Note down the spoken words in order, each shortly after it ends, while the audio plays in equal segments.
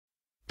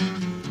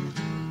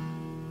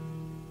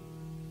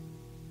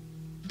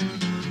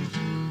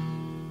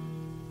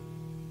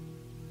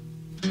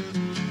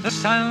The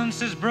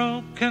silence is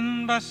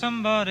broken by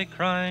somebody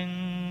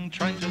crying,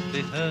 trying to be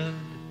heard,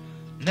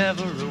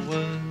 never a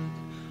word.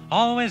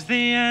 Always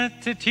the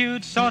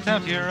attitude, sort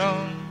out your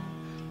own,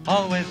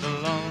 always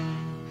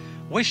alone,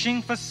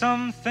 wishing for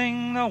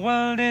something the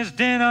world is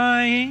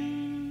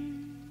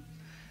denying.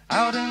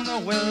 Out in the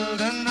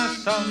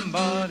wilderness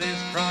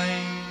somebody's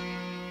crying.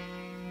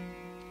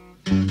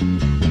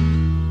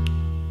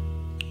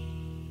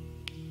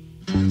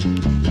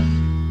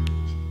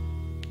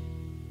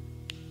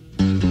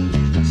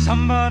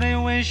 Somebody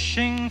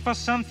wishing for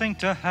something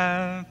to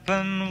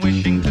happen,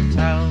 wishing to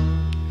tell,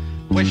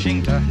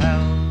 wishing to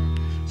help.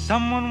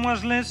 Someone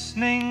was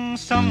listening,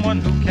 someone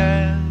who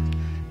cared,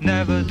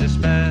 never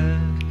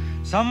despaired.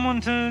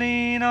 Someone to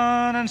lean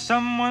on and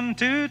someone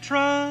to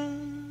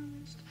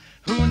trust,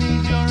 who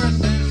needs your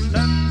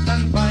assistance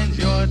and finds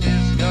your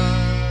disgust.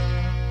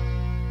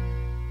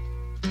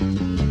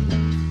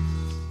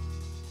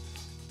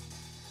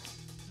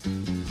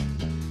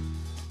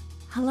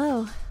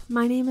 Hello,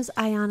 my name is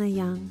Ayana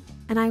Young,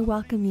 and I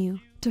welcome you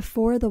to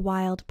For the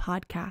Wild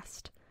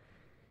podcast.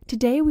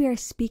 Today we are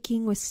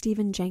speaking with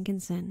Stephen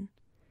Jenkinson.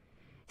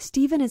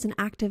 Stephen is an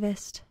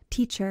activist,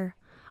 teacher,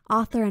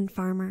 author, and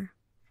farmer.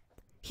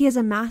 He has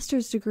a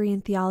master's degree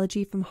in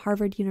theology from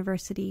Harvard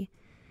University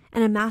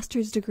and a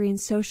master's degree in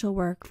social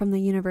work from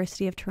the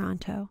University of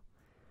Toronto.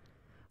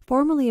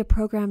 Formerly a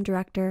program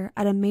director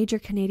at a major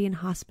Canadian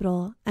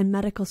hospital and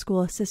medical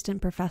school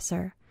assistant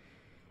professor,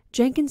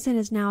 Jenkinson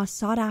is now a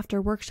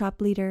sought-after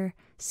workshop leader,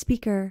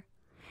 speaker,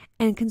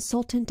 and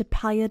consultant to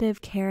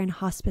palliative care and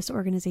hospice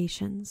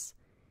organizations.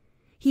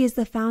 He is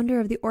the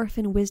founder of the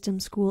Orphan Wisdom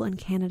School in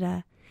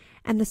Canada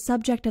and the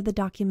subject of the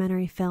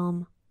documentary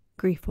film,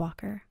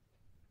 Griefwalker.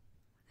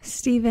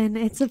 Stephen,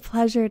 it's a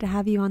pleasure to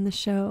have you on the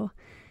show.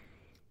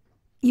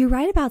 You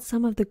write about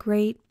some of the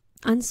great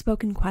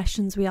unspoken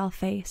questions we all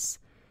face,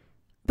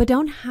 but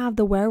don't have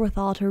the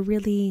wherewithal to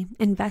really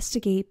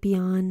investigate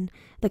beyond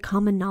the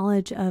common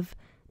knowledge of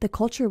the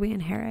culture we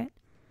inherit.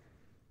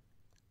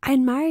 I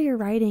admire your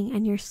writing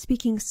and your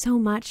speaking so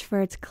much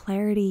for its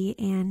clarity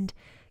and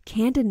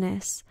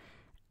candidness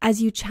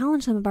as you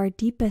challenge some of our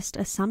deepest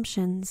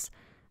assumptions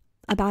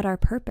about our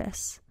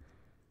purpose.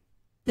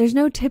 There's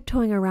no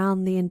tiptoeing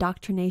around the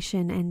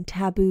indoctrination and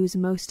taboos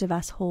most of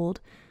us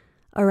hold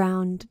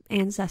around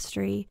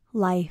ancestry,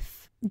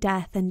 life,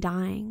 death, and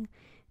dying.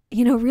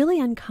 Really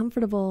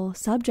uncomfortable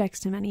subjects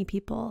to many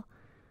people.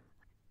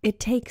 It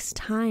takes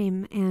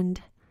time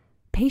and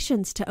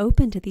patience to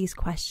open to these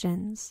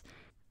questions.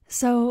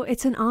 So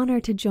it's an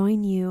honor to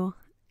join you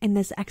in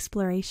this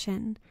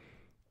exploration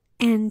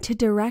and to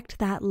direct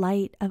that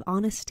light of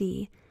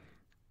honesty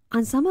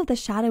on some of the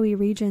shadowy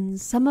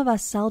regions some of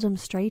us seldom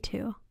stray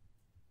to.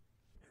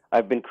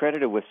 I've been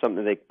credited with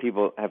something that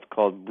people have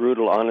called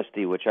brutal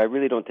honesty, which I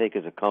really don't take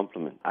as a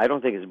compliment. I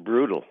don't think it's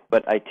brutal,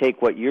 but I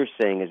take what you're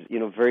saying as,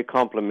 very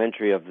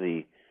complimentary of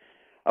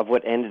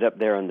what ended up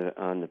there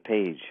on the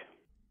page.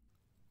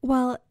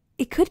 Well,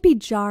 it could be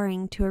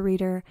jarring to a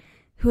reader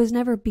who has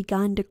never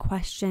begun to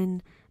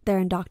question their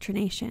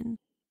indoctrination.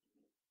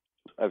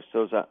 I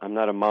suppose I'm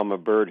not a mama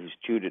bird who's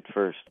chewed it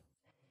first.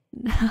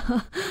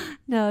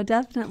 No,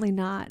 definitely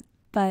not.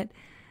 But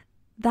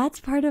that's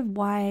part of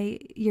why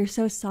you're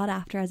so sought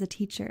after as a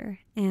teacher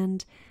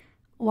and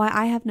why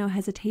I have no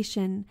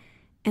hesitation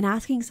in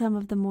asking some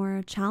of the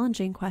more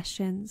challenging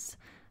questions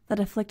that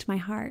afflict my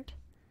heart.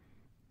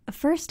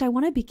 First, I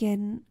want to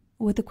begin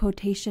with a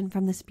quotation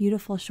from this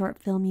beautiful short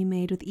film you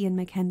made with Ian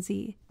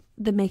McKenzie,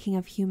 The Making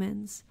of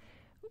Humans,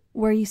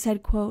 where you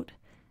said, quote,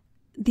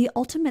 "The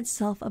ultimate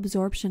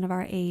self-absorption of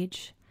our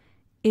age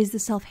is the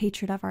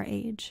self-hatred of our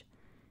age.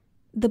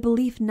 The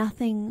belief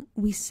nothing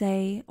we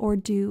say or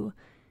do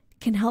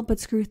can help but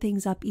screw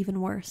things up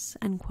even worse,"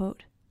 end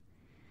quote.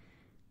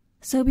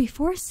 So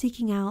before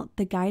seeking out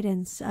the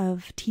guidance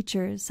of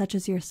teachers such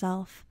as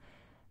yourself,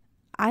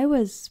 I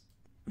was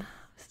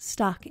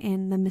stuck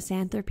in the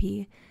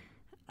misanthropy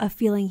of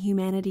feeling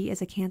humanity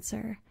is a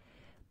cancer,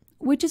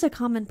 which is a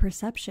common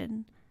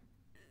perception,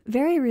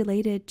 very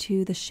related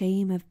to the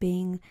shame of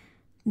being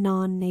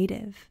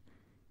non-native.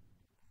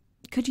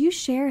 Could you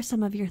share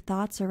some of your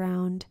thoughts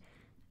around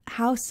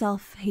how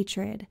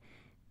self-hatred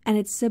and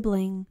its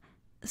sibling,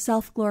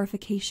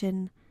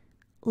 self-glorification,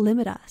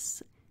 limit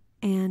us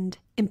and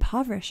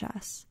impoverish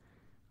us,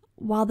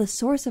 while the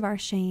source of our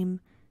shame,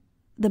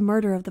 the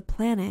murder of the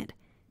planet,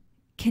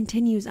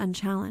 continues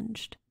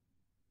unchallenged?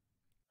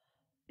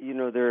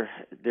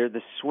 They're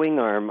the swing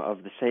arm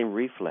of the same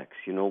reflex.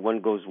 One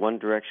goes one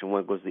direction,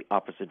 one goes the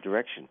opposite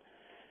direction.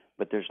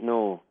 But there's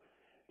no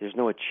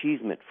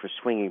achievement for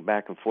swinging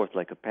back and forth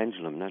like a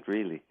pendulum, not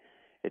really.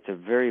 It's a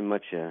very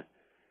much a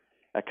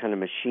kind of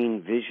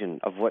machine vision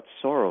of what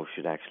sorrow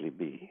should actually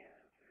be.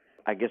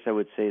 I guess I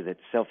would say that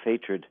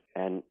self-hatred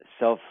and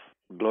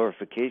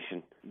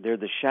self-glorification, they're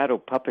the shadow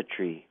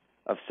puppetry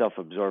of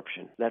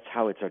self-absorption. That's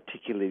how it's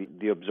articulated,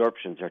 the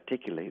absorption's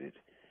articulated.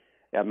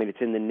 I mean,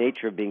 it's in the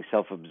nature of being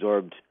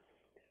self-absorbed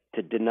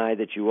to deny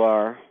that you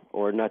are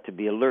or not to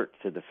be alert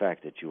to the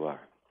fact that you are.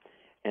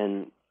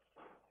 And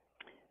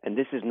And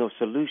this is no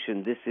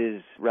solution. This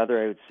is,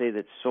 rather, I would say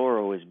that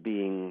sorrow is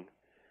being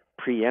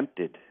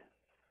preempted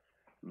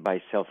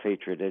by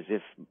self-hatred, as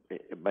if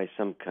by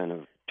some kind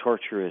of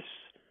torturous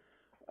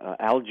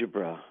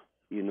algebra,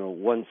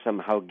 one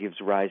somehow gives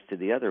rise to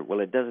the other. Well,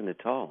 it doesn't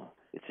at all.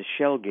 It's a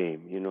shell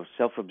game,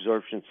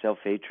 self-absorption,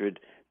 self-hatred,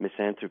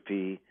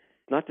 misanthropy.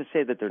 Not to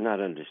say that they're not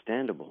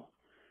understandable.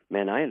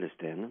 Man, I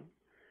understand them.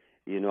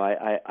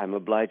 I'm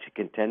obliged to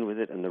contend with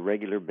it on a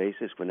regular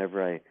basis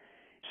whenever I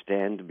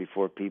stand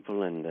before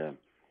people and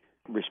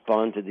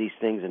respond to these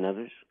things and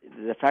others.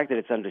 The fact that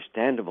it's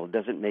understandable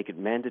doesn't make it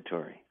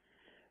mandatory,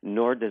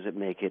 nor does it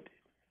make it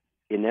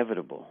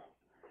inevitable.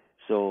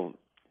 So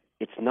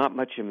it's not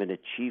much of an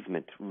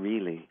achievement,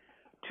 really,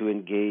 to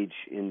engage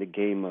in the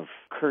game of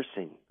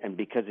cursing. And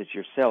because it's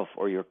yourself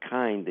or your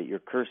kind that you're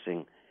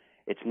cursing,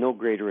 it's no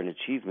greater an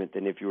achievement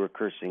than if you were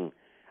cursing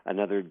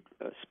another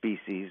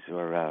species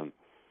or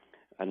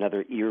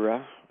another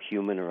era,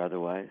 human or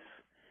otherwise.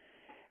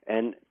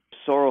 And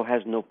sorrow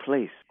has no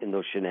place in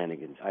those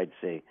shenanigans, I'd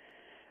say.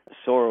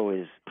 Sorrow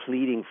is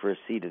pleading for a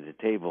seat at the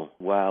table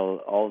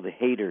while all the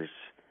haters,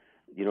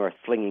 are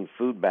flinging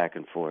food back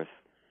and forth.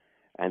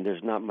 And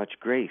there's not much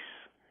grace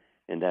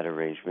in that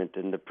arrangement.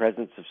 And the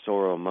presence of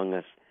sorrow among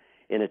us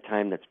in a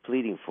time that's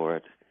pleading for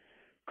it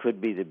could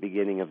be the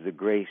beginning of the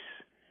grace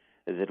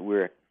that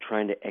we're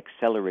trying to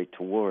accelerate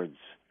towards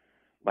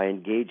by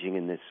engaging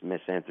in this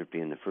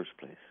misanthropy in the first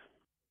place.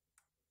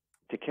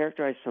 To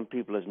characterize some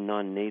people as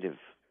non-native,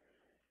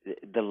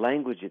 the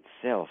language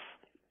itself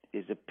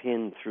is a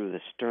pin through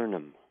the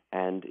sternum,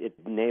 and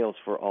it nails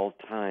for all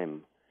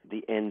time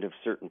the end of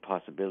certain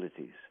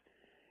possibilities.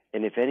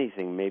 And if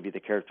anything, maybe the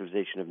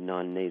characterization of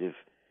non-native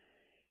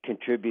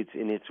contributes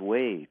in its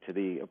way to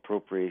the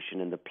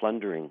appropriation and the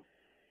plundering.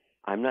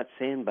 I'm not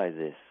saying by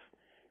this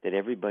that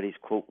everybody's,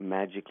 quote,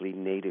 magically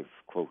native,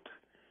 quote,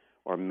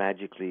 or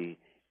magically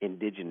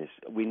indigenous.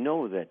 We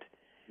know that,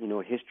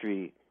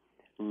 history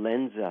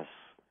lends us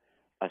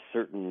a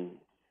certain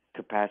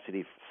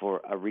capacity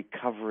for a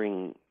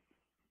recovering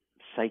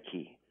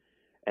psyche.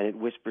 And it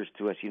whispers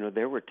to us,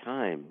 there were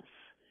times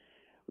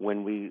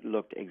when we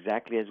looked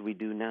exactly as we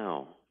do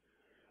now,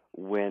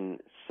 when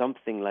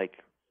something like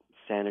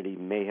sanity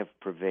may have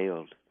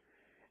prevailed,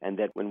 and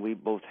that when we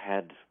both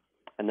had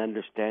an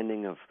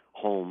understanding of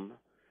home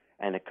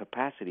and a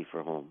capacity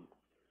for home,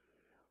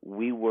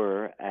 we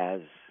were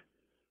as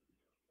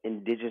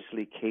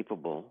indigenously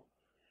capable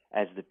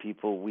as the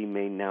people we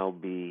may now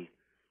be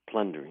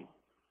plundering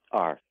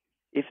are.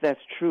 If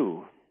that's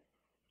true,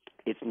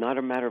 it's not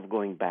a matter of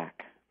going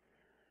back,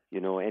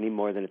 any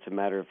more than it's a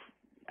matter of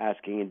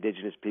asking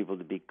indigenous people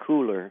to be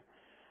cooler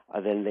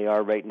than they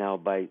are right now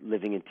by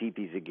living in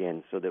teepees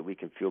again so that we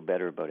can feel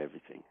better about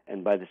everything.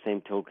 And by the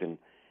same token,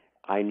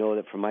 I know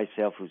that for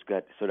myself, who's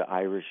got sort of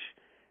Irish,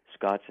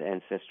 Scots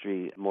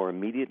ancestry more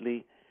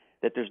immediately,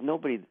 that there's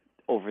nobody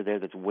over there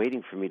that's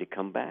waiting for me to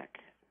come back,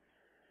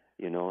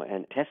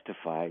 and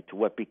testify to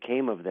what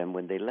became of them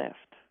when they left.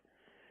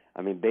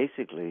 I mean,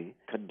 basically,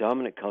 the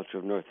dominant culture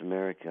of North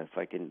America, if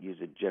I can use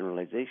a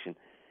generalization,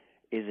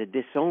 is a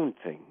disowned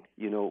thing.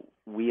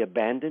 We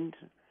abandoned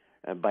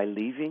by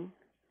leaving,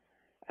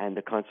 and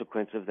the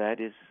consequence of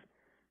that is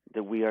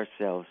that we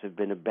ourselves have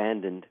been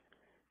abandoned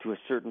to a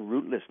certain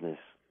rootlessness.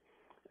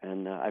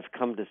 And I've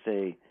come to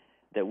say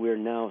that we're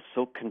now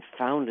so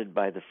confounded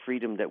by the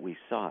freedom that we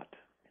sought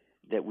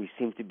that we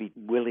seem to be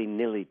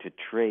willy-nilly to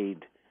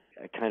trade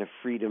a kind of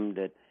freedom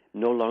that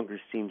no longer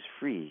seems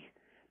free,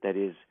 that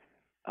is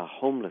a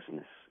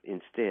homelessness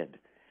instead.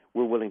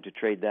 We're willing to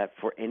trade that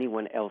for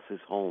anyone else's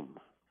home.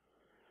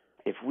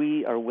 If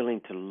we are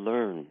willing to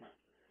learn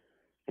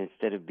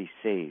instead of be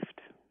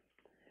saved,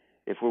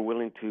 if we're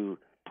willing to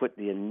put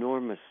the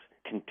enormous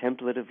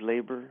contemplative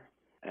labor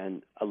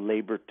and a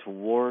labor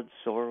towards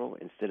sorrow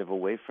instead of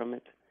away from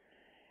it,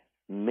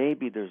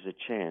 maybe there's a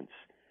chance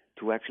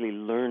to actually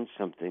learn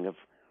something of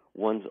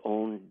one's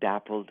own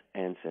dappled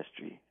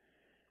ancestry.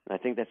 And I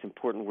think that's an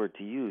important word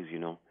to use,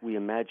 We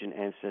imagine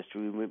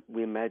ancestry,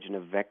 we imagine a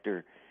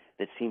vector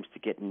that seems to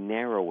get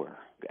narrower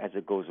as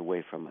it goes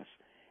away from us.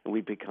 And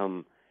we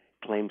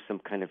claim some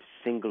kind of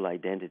single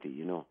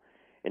identity,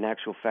 In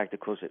actual fact, of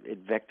course,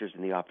 it vectors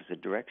in the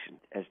opposite direction.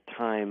 As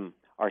time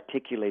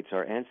articulates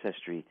our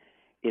ancestry,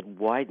 it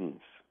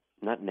widens,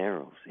 not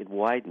narrows. It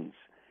widens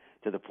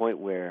to the point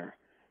where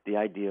the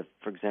idea of,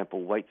 for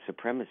example, white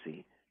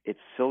supremacy, it's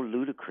so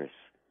ludicrous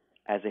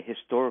as a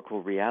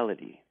historical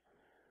reality.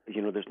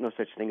 There's no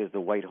such thing as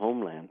the white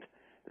homeland.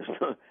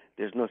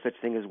 There's no such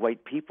thing as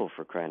white people,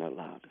 for crying out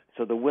loud.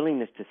 So the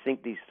willingness to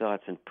think these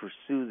thoughts and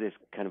pursue this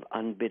kind of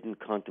unbidden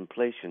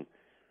contemplation,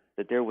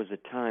 that there was a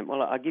time.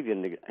 Well, I'll give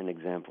you an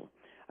example.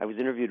 I was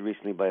interviewed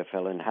recently by a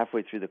fellow, and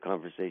halfway through the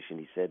conversation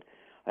he said,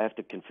 I have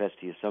to confess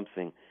to you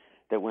something,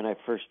 that when I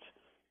first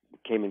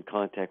came in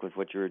contact with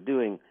what you were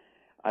doing,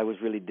 I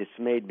was really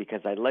dismayed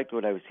because I liked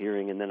what I was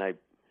hearing, and then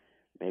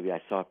maybe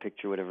I saw a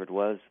picture, whatever it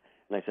was,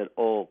 and I said,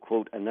 oh,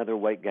 quote, another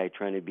white guy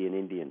trying to be an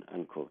Indian,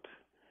 unquote.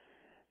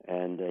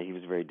 And he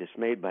was very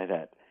dismayed by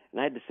that.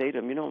 And I had to say to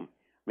him,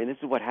 this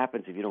is what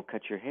happens if you don't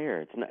cut your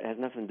hair. It has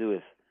nothing to do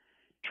with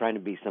trying to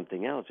be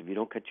something else. If you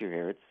don't cut your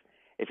hair,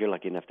 if you're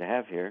lucky enough to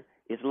have hair,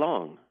 it's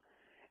long.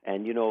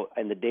 And,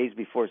 in the days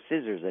before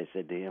scissors, I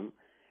said to him,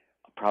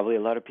 probably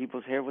a lot of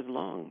people's hair was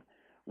long.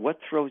 What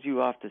throws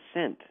you off the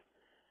scent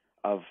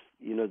of,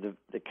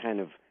 the kind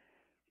of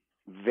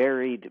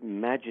varied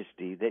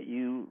majesty that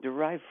you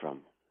derive from,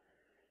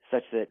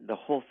 such that the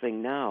whole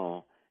thing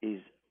now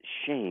is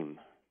shame?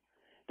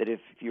 That if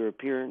your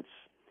appearance,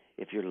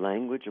 if your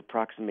language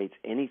approximates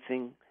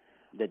anything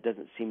that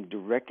doesn't seem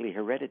directly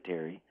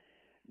hereditary,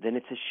 then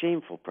it's a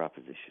shameful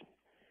proposition.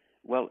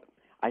 Well,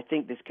 I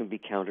think this can be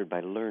countered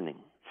by learning.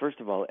 First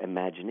of all,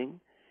 imagining,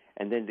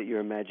 and then that your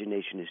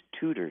imagination is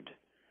tutored.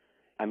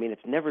 I mean,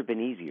 it's never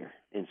been easier,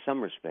 in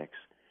some respects,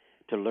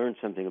 to learn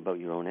something about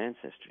your own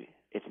ancestry.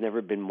 It's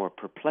never been more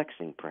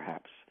perplexing,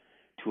 perhaps,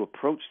 to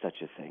approach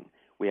such a thing.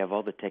 We have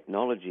all the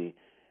technology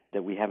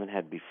that we haven't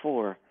had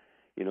before,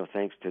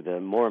 thanks to the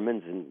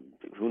Mormons and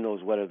who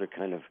knows what other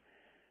kind of,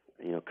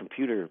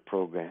 computer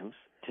programs,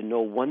 to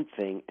know one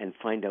thing and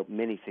find out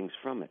many things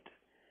from it.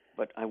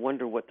 But I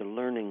wonder what the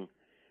learning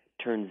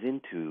turns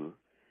into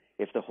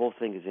if the whole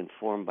thing is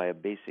informed by a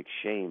basic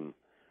shame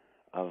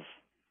of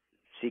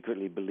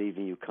secretly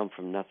believing you come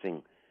from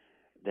nothing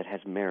that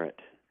has merit,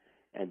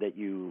 and that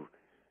you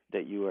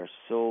are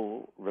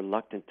so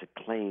reluctant to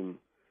claim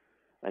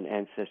an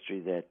ancestry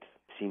that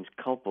seems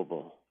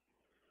culpable,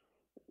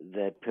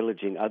 that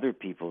pillaging other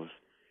people's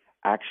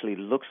actually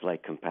looks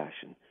like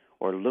compassion,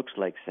 or looks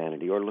like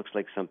sanity, or looks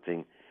like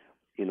something,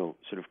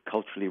 sort of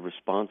culturally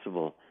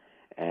responsible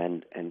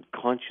and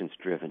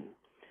conscience-driven.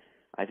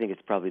 I think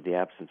it's probably the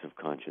absence of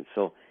conscience.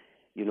 So,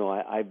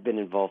 I've been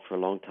involved for a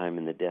long time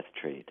in the death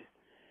trade,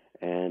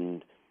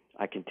 and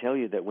I can tell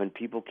you that when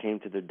people came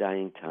to their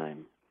dying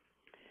time,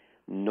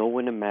 no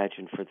one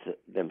imagined for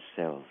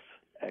themselves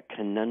a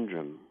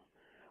conundrum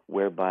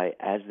whereby,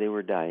 as they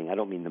were dying, I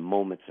don't mean the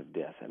moments of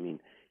death, I mean,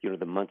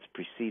 the months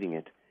preceding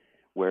it,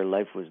 where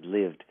life was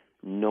lived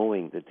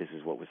knowing that this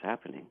is what was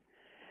happening,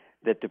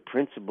 that the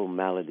principal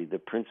malady, the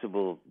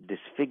principal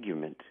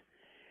disfigurement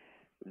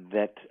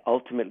that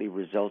ultimately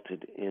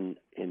resulted in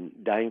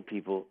dying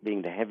people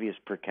being the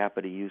heaviest per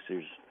capita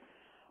users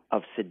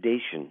of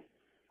sedation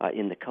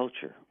in the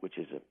culture, which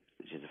is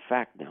a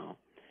fact now,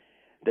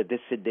 that this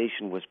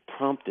sedation was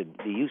prompted,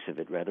 the use of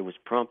it rather, was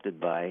prompted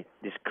by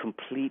this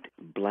complete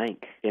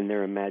blank in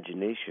their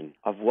imagination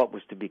of what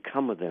was to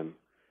become of them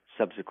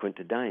subsequent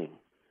to dying.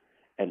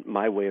 And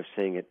my way of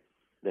saying it,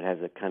 that has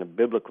a kind of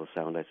biblical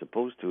sound, I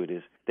suppose, to it,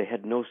 is they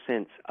had no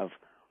sense of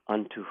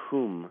unto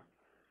whom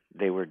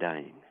they were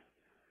dying.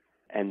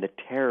 And the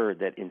terror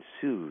that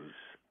ensues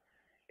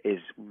is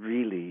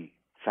really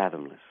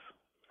fathomless,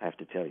 I have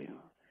to tell you.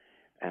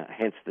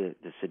 Hence the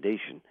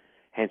sedation,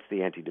 hence the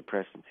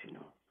antidepressants,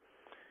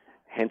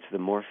 hence the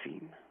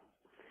morphine.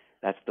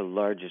 That's the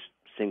largest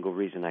single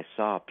reason I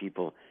saw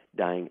people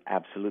dying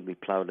absolutely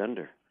plowed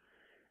under,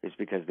 is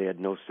because they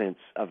had no sense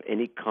of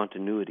any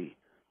continuity,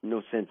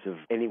 no sense of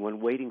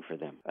anyone waiting for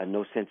them,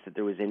 no sense that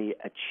there was any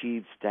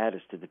achieved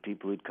status to the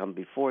people who'd come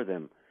before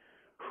them,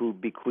 who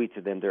bequeathed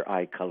to them their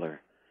eye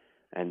color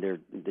and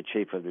the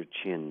shape of their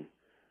chin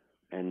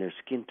and their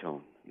skin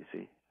tone, you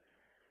see.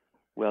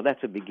 Well,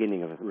 that's a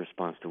beginning of a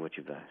response to what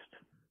you've asked.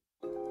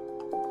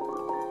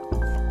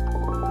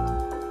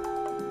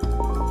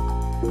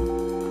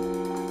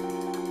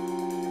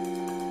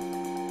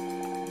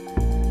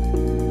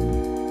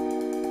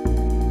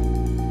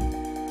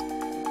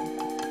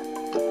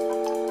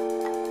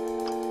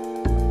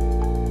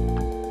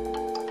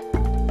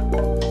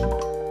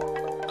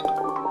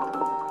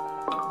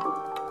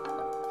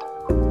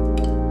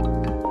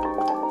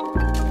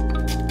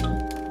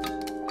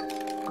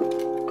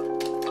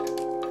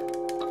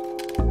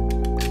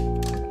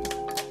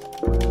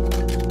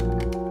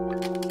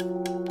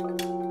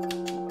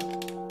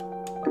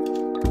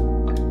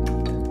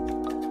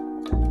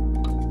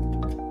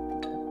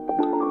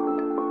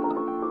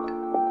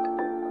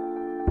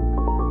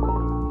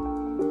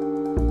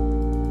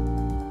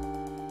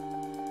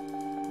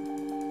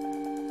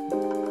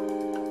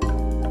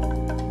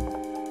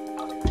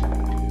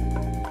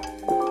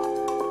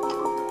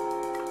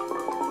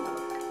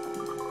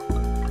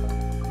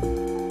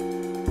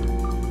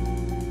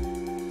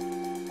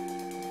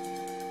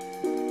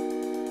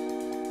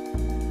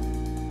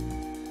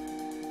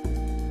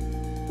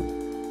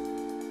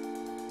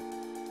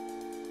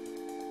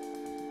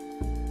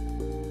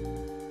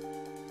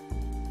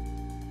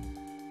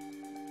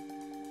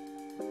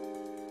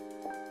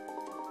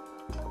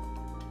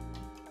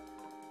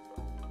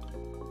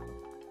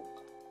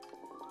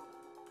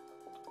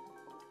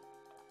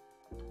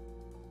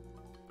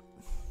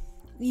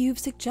 You've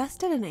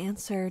suggested an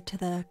answer to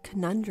the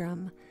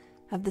conundrum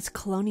of this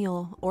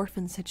colonial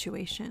orphan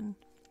situation.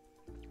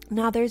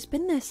 Now, there's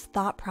been this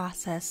thought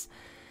process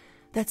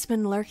that's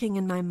been lurking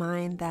in my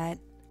mind that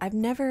I've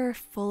never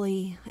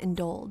fully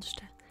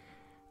indulged,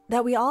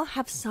 that we all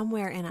have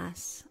somewhere in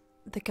us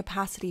the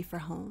capacity for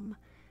home.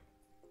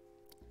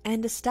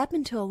 And to step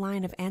into a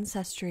line of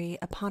ancestry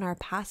upon our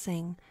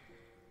passing,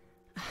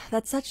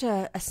 that's such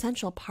an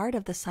essential part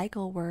of the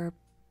cycle we're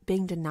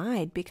being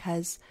denied,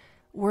 because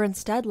we're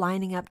instead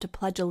lining up to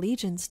pledge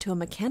allegiance to a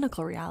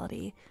mechanical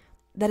reality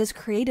that has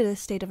created a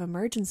state of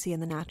emergency in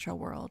the natural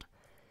world.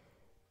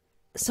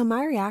 So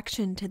my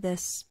reaction to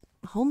this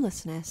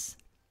homelessness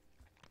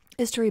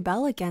is to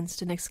rebel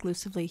against an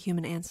exclusively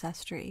human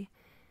ancestry,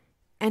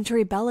 and to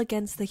rebel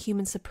against the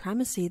human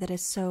supremacy that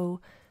is so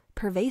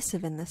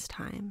pervasive in this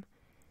time.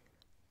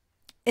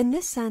 In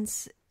this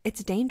sense,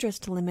 it's dangerous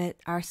to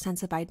limit our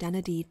sense of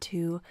identity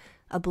to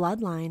a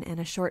bloodline and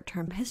a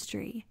short-term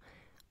history.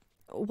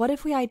 What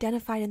if we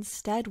identified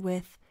instead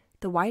with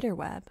the wider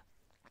web,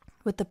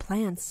 with the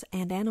plants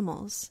and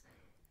animals,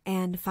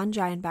 and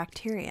fungi and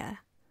bacteria?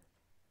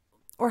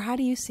 Or how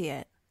do you see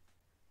it?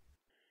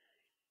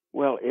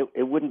 Well,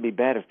 it wouldn't be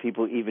bad if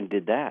people even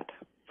did that,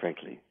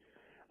 frankly.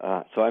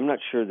 So I'm not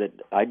sure that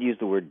I'd use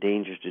the word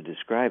dangerous to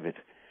describe it.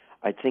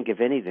 I think, if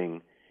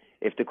anything,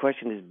 if the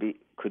question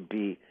could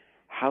be,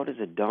 how does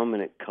a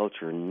dominant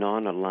culture,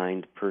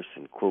 non-aligned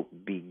person, quote,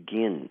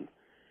 begin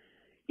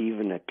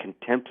even a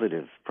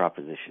contemplative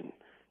proposition?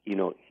 You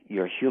know,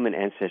 your human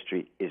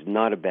ancestry is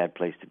not a bad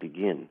place to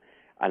begin.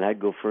 And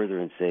I'd go further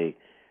and say,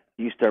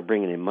 you start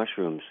bringing in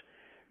mushrooms,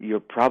 you're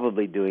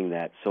probably doing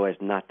that so as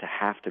not to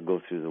have to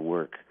go through the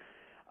work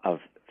of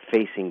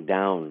facing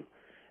down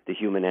the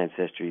human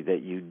ancestry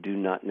that you do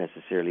not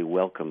necessarily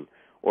welcome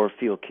or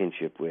feel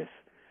kinship with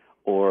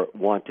or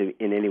want to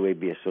in any way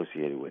be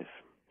associated with.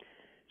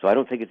 So I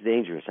don't think it's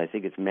dangerous. I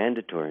think it's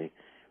mandatory.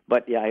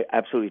 But yeah, I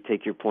absolutely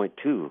take your point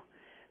too,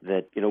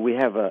 that, you know, we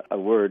have a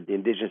word, the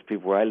indigenous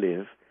people where I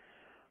live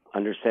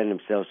understand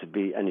themselves to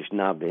be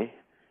Anishinaabe,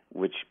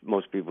 which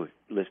most people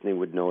listening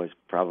would know as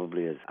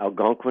probably as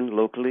Algonquin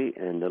locally,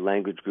 and the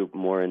language group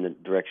more in the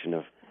direction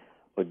of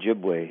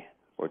Ojibwe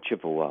or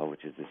Chippewa,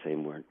 which is the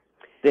same word.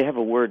 They have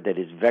a word that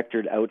is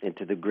vectored out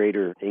into the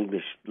greater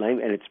English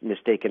language, and it's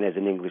mistaken as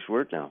an English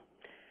word now.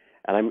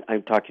 And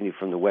I'm talking to you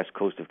from the west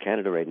coast of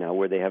Canada right now,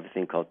 where they have a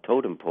thing called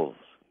totem poles.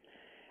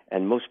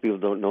 And most people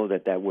don't know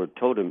that that word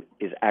totem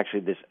is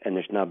actually this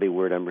Anishinaabe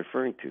word I'm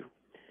referring to.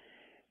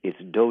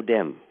 It's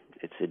dodem.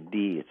 It's a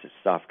D. It's a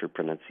softer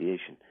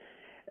pronunciation.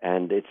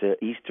 And it's an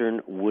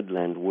eastern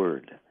woodland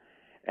word.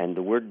 And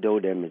the word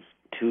dodem is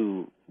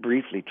too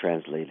briefly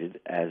translated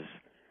as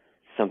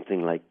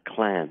something like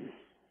clan.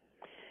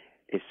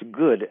 It's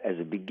good as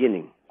a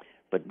beginning,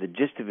 but the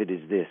gist of it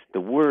is this.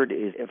 The word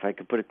is, if I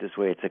could put it this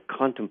way, it's a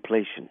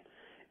contemplation.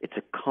 It's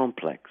a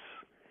complex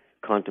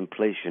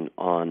contemplation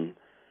on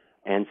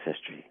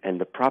ancestry. And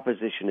the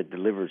proposition it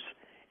delivers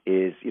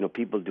is, you know,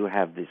 people do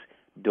have this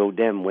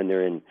dodem when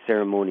they're in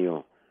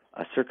ceremonial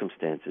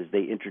circumstances.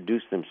 They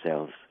introduce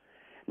themselves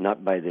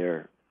not by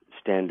their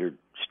standard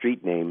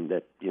street name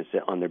that you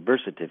know, on their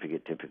birth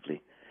certificate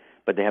typically,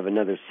 but they have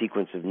another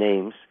sequence of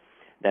names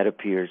that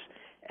appears,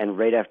 and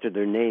right after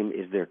their name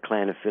is their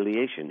clan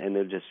affiliation, and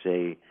they'll just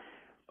say,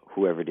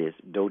 whoever it is,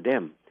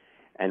 dodem.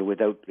 And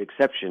without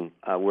exception,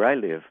 where I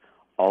live,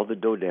 all the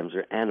dodems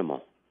are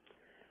animal,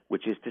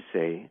 which is to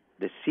say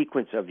the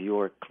sequence of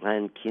your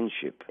clan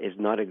kinship is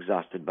not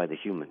exhausted by the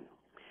human,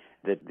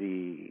 that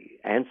the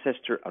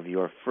ancestor of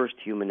your first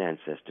human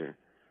ancestor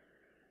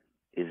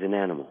is an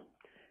animal.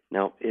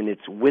 Now, in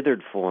its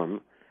withered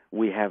form,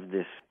 we have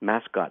this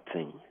mascot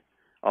thing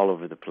all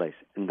over the place,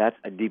 and that's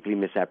a deeply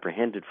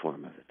misapprehended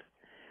form of it.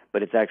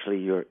 But it's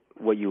actually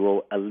what you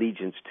owe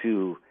allegiance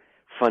to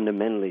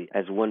fundamentally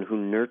as one who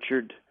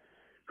nurtured,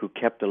 who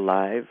kept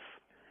alive,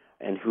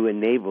 and who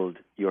enabled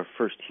your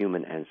first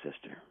human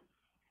ancestor.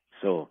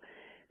 So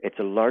it's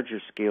a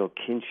larger scale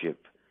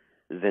kinship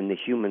than the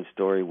human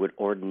story would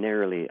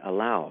ordinarily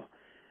allow.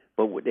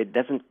 But it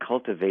doesn't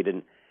cultivate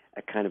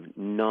a kind of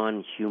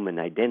non-human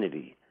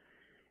identity.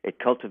 It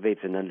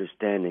cultivates an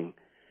understanding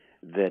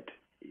that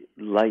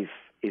life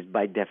is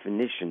by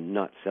definition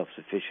not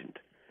self-sufficient,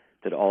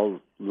 that all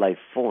life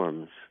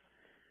forms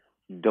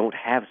don't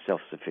have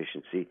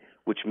self-sufficiency,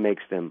 which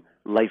makes them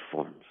life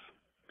forms.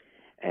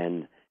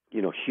 And,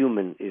 you know,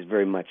 human is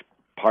very much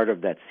part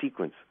of that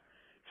sequence.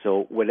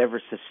 So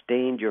whatever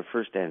sustained your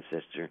first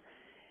ancestor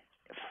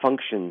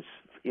functions,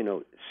 you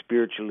know,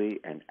 spiritually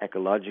and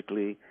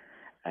ecologically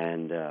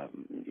and,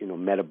 you know,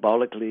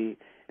 metabolically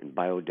and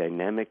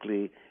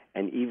biodynamically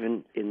and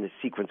even in the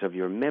sequence of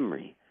your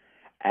memory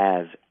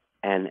as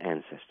an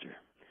ancestor.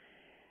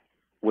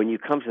 When you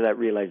come to that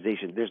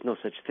realization, there's no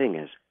such thing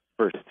as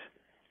first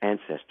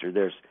ancestor.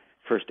 There's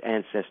first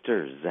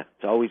ancestors.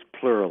 It's always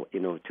plural,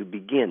 you know, to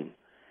begin.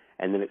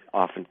 And then it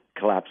often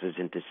collapses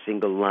into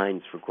single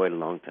lines for quite a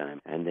long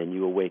time. And then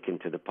you awaken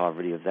to the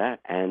poverty of that,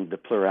 and the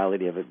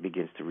plurality of it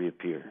begins to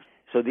reappear.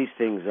 So these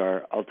things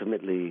are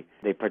ultimately,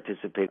 they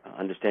participate in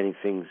understanding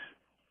things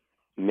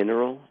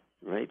mineral,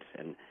 right,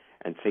 and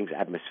things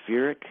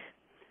atmospheric.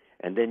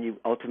 And then you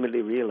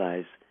ultimately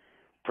realize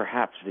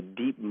perhaps the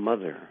deep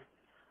mother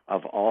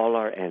of all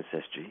our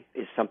ancestry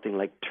is something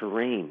like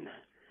terrain.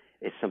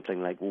 It's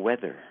something like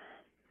weather.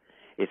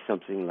 It's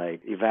something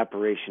like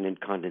evaporation and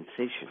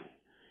condensation.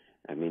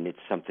 I mean, it's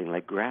something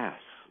like grass.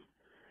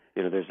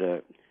 You know,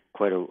 there's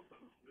quite a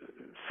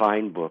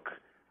fine book.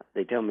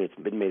 They tell me it's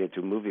been made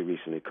into a movie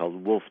recently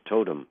called Wolf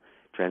Totem,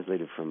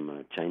 translated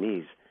from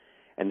Chinese.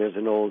 And there's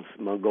an old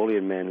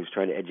Mongolian man who's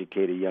trying to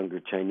educate a younger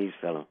Chinese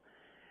fellow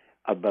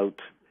about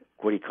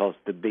what he calls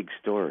the big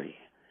story.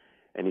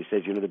 And he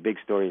says, the big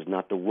story is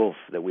not the wolf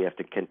that we have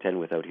to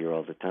contend with out here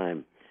all the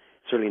time.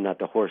 Certainly not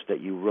the horse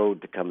that you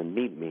rode to come and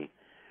meet me.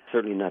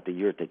 Certainly not the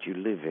yurt that you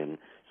live in.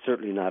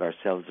 Certainly not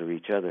ourselves or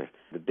each other.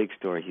 The big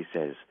story, he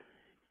says,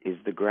 is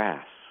the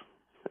grass.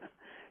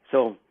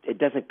 So it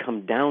doesn't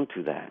come down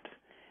to that.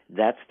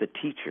 That's the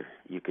teacher,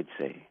 you could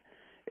say,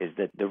 is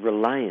that the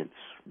reliance,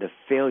 the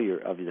failure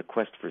of the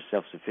quest for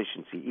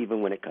self-sufficiency,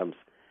 even when it comes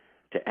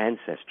to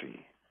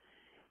ancestry,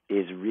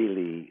 is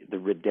really the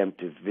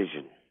redemptive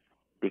vision.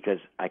 Because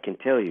I can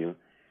tell you,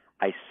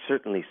 I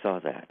certainly saw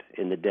that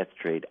in the death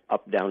trade,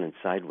 up, down, and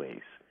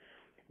sideways.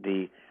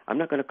 I'm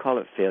not going to call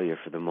it failure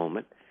for the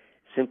moment,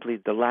 simply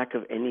the lack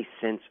of any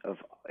sense of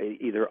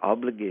either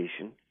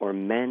obligation or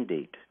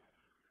mandate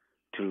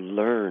to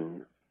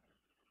learn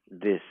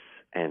this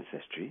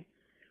ancestry.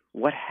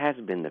 What has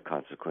been the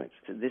consequence?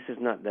 This is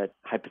not that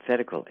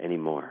hypothetical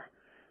anymore,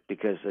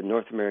 because the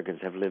North Americans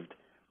have lived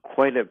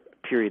quite a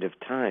period of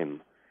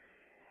time,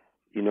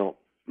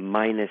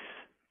 minus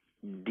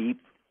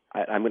deep,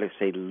 I'm going to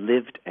say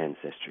lived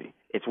ancestry.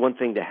 It's one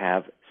thing to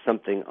have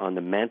something on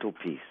the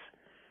mantelpiece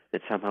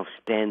that somehow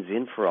stands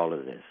in for all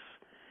of this.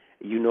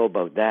 You know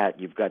about that.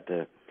 You've got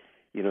the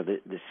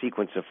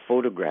sequence of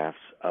photographs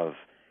of,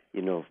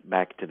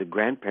 back to the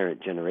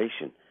grandparent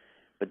generation.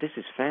 But this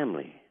is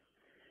family.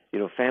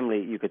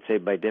 Family, you could say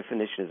by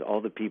definition, is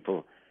all the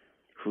people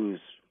whose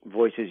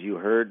voices you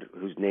heard,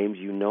 whose names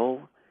you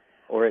know,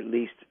 or at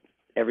least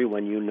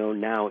everyone you know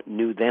now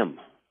knew them.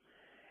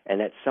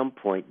 And at some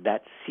point,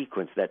 that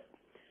sequence, that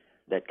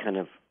kind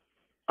of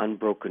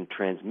unbroken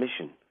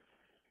transmission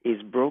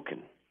is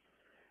broken.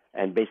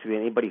 And basically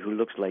anybody who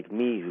looks like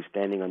me, who's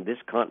standing on this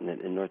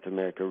continent in North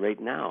America right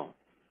now,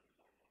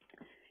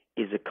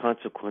 is a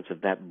consequence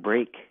of that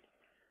break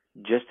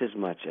just as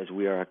much as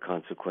we are a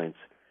consequence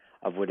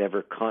of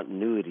whatever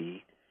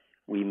continuity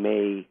we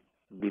may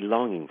be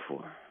longing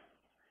for.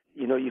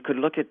 You could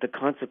look at the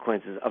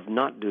consequences of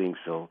not doing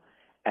so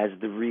as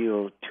the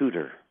real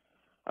tutor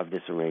of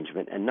this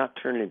arrangement and not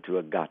turn it into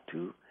a got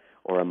to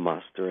or a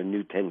must or a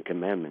new 10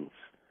 Commandments,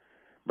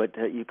 but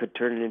you could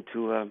turn it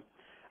into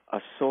a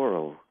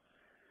sorrow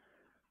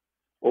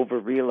over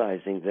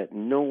realizing that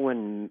no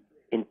one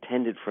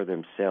intended for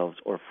themselves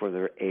or for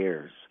their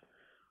heirs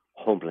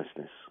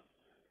homelessness.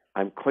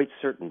 I'm quite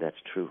certain that's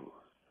true.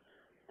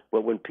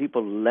 But when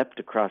people leapt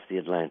across the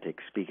Atlantic,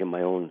 speaking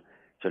my own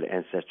sort of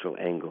ancestral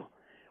angle,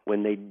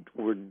 when they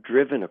were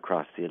driven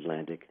across the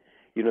Atlantic,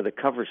 the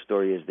cover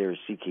story is they're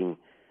seeking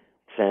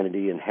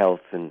sanity and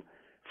health and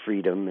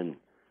freedom and,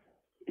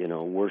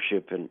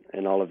 worship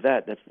and all of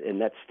that.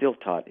 That's still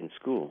taught in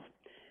school.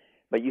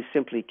 But you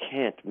simply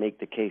can't make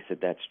the case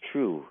that that's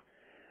true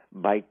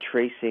by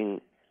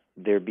tracing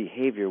their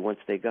behavior once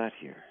they got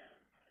here.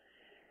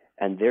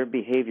 And their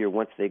behavior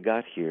once they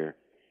got here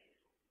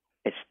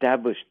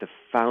established the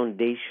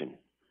foundation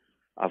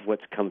of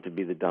what's come to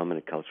be the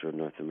dominant culture of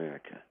North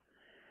America.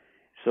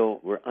 So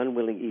we're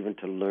unwilling even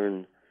to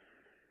learn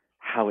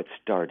how it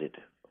started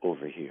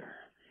over here.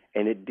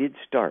 And it did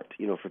start.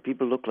 For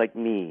people who look like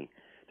me,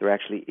 there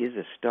actually is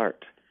a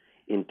start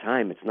in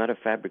time. It's not a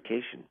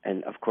fabrication.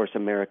 And, of course,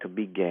 America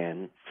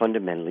began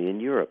fundamentally in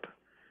Europe,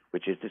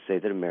 which is to say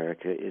that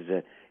America is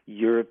a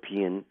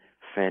European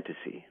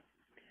fantasy.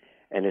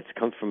 And it's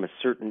come from a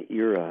certain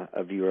era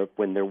of Europe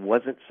when there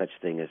wasn't such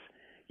thing as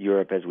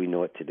Europe as we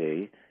know it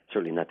today,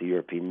 certainly not the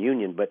European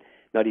Union, but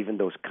not even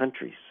those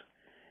countries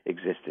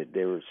existed.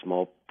 There were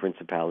small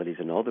principalities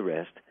and all the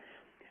rest.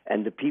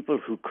 And the people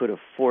who could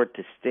afford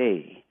to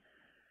stay,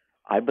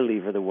 I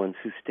believe, are the ones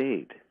who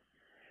stayed.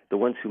 The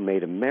ones who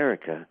made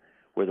America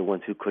were the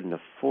ones who couldn't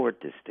afford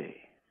to stay,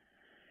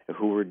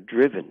 who were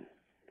driven,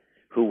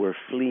 who were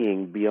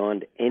fleeing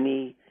beyond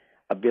any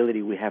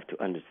ability we have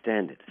to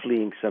understand it,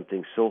 fleeing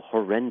something so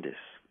horrendous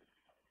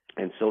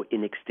and so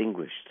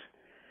inextinguished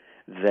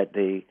that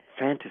they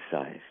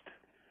fantasized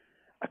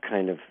a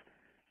kind of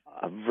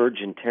a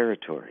virgin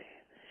territory.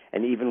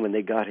 And even when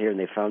they got here and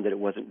they found that it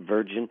wasn't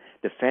virgin,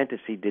 the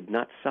fantasy did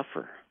not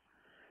suffer.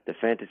 The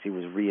fantasy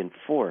was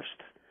reinforced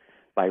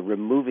by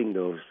removing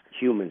those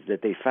humans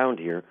that they found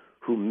here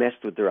who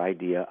messed with their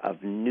idea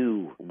of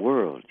new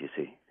world, you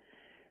see.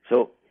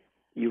 So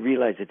you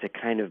realize it's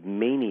a kind of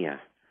mania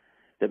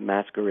that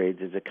masquerades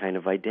as a kind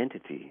of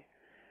identity.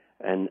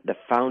 And the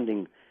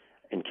founding,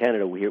 in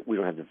Canada, we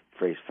don't have the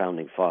phrase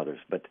founding fathers,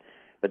 but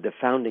the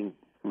founding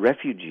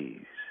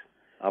refugees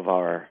of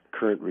our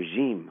current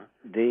regime,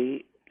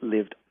 they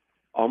lived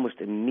almost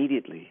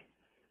immediately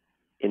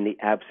in the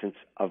absence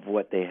of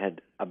what they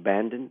had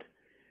abandoned,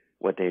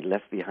 what they had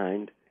left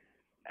behind,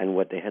 and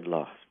what they had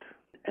lost.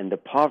 And the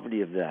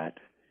poverty of that,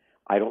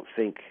 I don't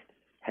think,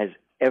 has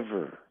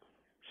ever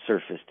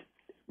surfaced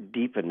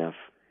deep enough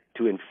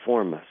to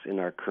inform us in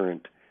our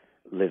current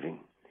living.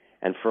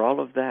 And for all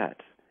of that,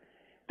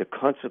 the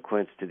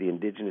consequence to the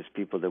indigenous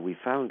people that we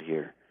found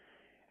here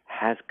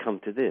has come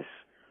to this.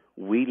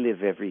 We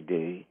live every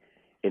day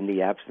in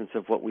the absence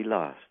of what we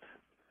lost.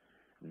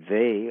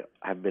 they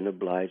have been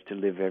obliged to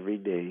live every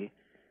day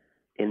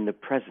in the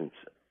presence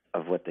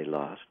of what they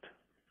lost.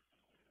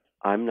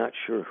 I'm not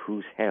sure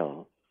whose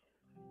hell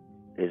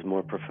is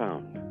more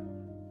profound.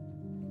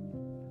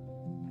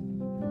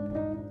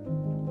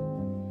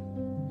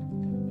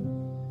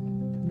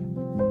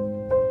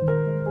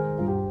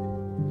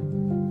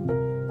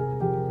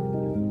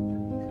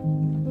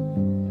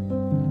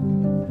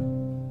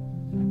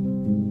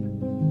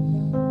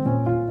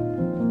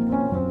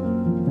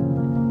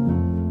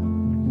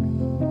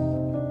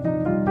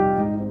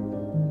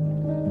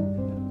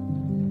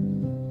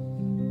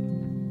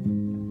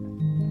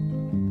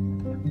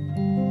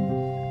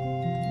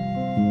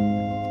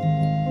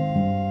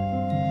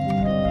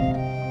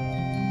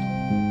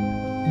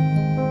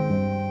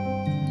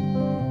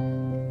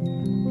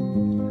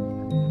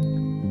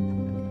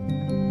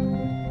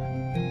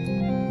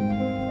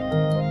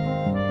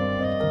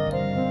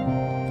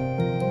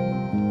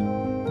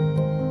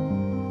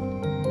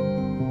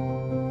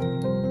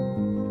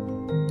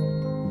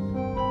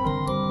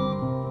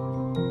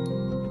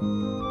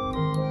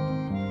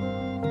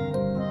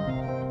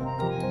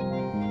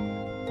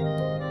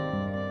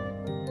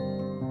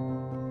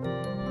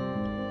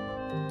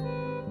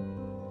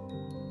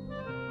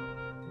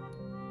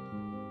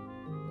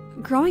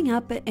 Growing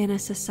up in a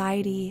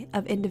society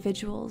of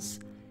individuals,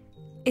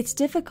 it's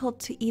difficult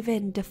to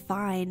even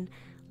define,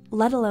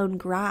 let alone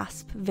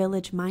grasp,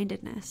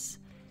 village-mindedness.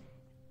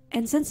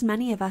 And since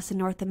many of us in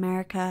North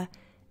America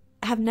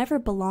have never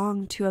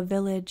belonged to a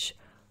village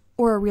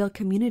or a real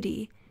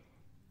community,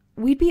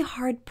 we'd be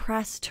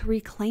hard-pressed to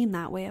reclaim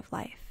that way of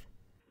life.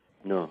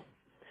 No,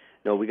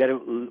 we got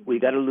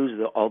to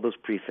lose all those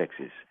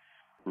prefixes: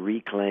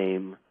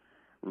 reclaim,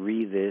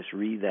 re-this,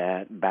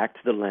 re-that, back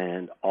to the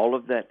land. All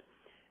of that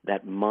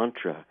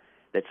mantra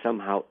that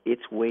somehow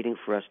it's waiting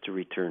for us to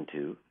return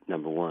to.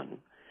 Number one,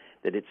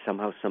 that it's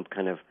somehow some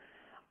kind of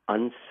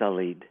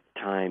unsullied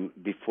time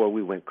before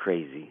we went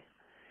crazy.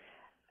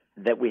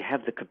 That we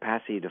have the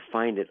capacity to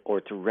find it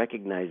or to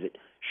recognize it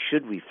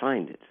should we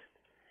find it,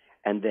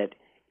 and that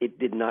it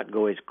did not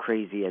go as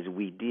crazy as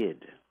we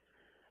did.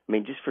 I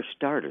mean, just for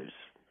starters,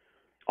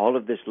 all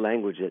of this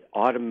language that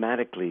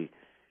automatically,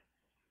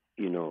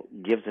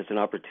 gives us an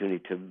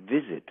opportunity to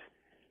visit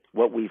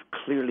what we've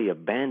clearly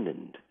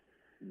abandoned.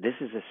 This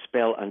is a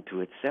spell unto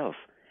itself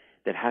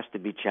that has to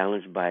be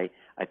challenged by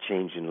a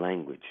change in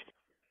language.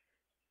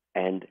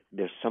 And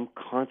there's some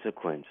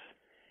consequence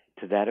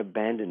to that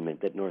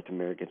abandonment that North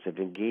Americans have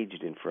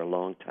engaged in for a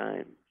long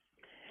time.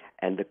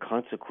 And the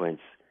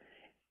consequence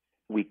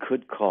we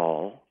could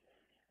call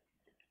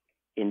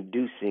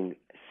inducing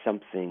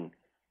something,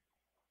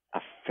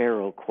 a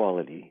feral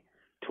quality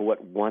to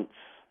what once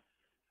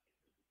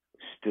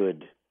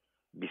stood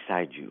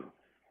beside you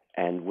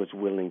and was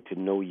willing to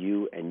know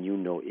you and you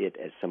know it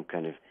as some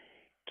kind of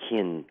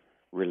kin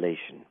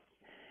relation.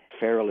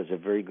 Feral is a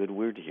very good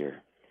word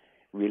here.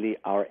 Really,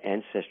 our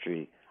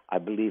ancestry, I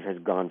believe, has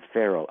gone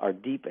feral, our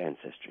deep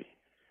ancestry.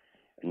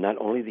 Not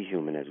only the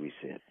human, as we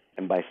said.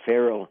 And by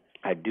feral,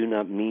 I do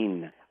not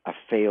mean a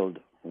failed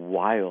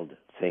wild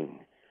thing.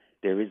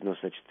 There is no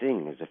such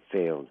thing as a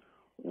failed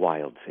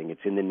wild thing.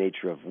 It's in the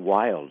nature of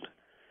wild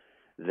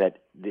that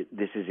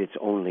this is its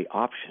only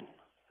option.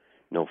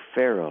 No,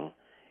 feral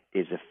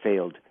is a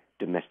failed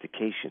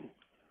domestication.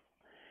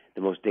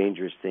 The most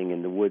dangerous thing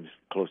in the woods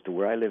close to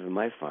where I live in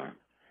my farm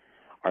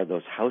are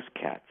those house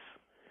cats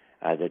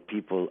that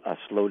people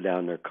slow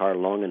down their car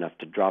long enough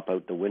to drop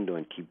out the window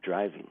and keep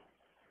driving.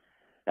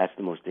 That's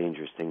the most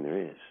dangerous thing there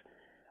is.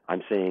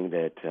 I'm saying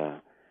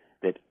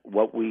that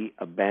what we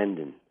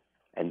abandon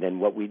and then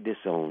what we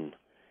disown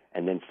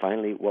and then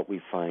finally what we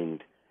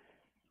find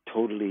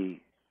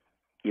totally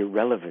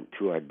irrelevant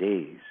to our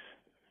days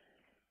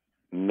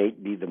may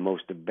be the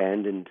most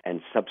abandoned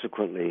and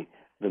subsequently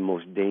the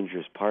most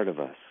dangerous part of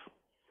us.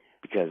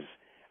 Because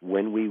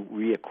when we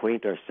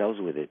reacquaint ourselves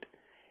with it,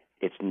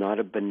 it's not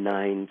a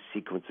benign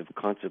sequence of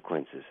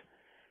consequences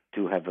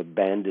to have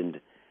abandoned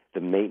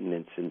the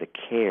maintenance and the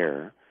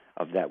care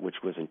of that which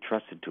was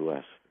entrusted to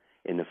us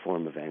in the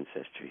form of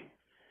ancestry.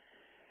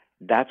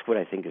 That's what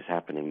I think is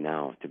happening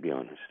now, to be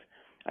honest.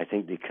 I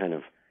think the kind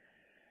of,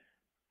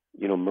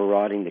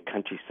 marauding the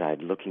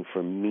countryside, looking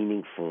for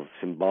meaningful,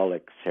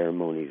 symbolic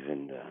ceremonies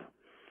and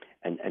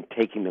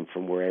taking them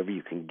from wherever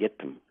you can get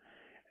them,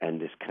 and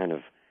this kind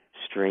of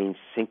strange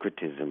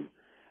syncretism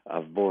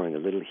of borrowing a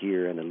little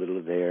here and a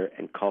little there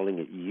and calling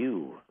it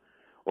you,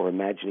 or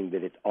imagining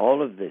that it's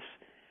all of this,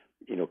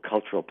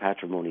 cultural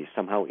patrimony is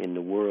somehow in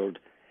the world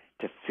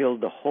to fill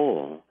the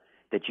hole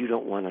that you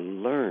don't want to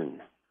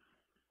learn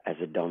as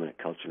a dominant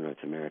culture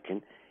North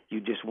American. You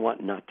just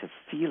want not to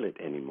feel it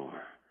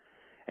anymore,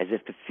 as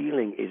if the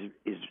feeling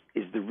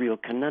is the real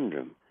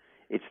conundrum.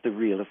 It's the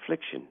real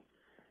affliction.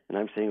 And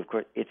I'm saying, of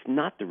course, it's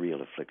not the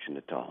real affliction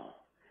at all.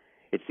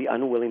 It's the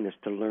unwillingness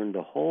to learn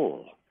the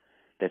whole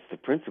that's the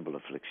principal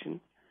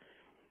affliction.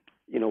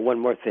 One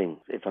more thing,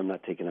 if I'm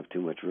not taking up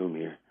too much room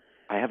here.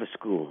 I have a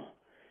school.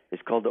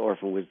 It's called the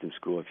Orphan Wisdom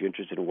School. If you're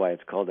interested in why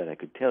it's called that, I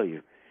could tell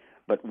you.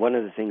 But one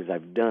of the things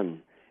I've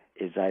done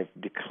is I've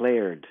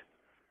declared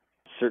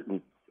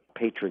certain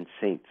patron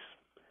saints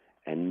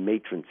and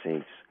matron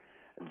saints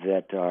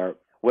that are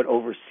what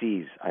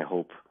oversees, I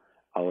hope,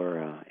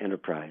 our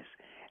enterprise.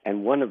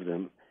 And one of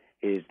them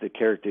is the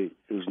character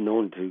who's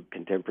known to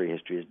contemporary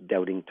history as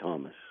Doubting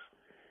Thomas,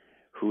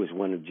 who is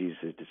one of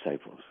Jesus'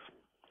 disciples.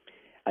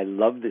 I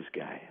love this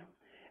guy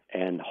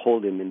and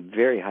hold him in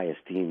very high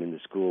esteem in the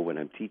school when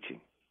I'm teaching.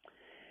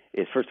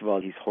 First of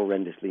all, he's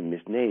horrendously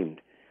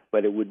misnamed,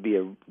 but it would be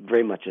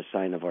very much a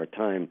sign of our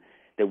time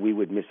that we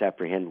would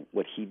misapprehend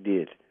what he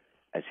did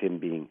as him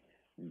being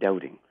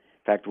doubting.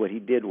 In fact, what he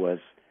did was,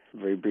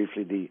 very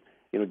briefly,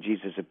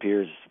 Jesus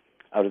appears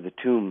out of the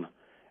tomb.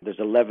 There's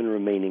 11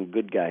 remaining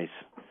good guys,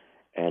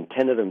 and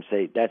 10 of them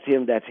say, "That's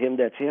him, that's him,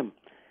 that's him."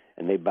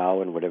 And they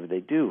bow and whatever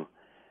they do.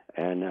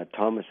 And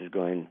Thomas is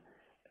going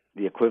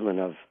the equivalent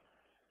of,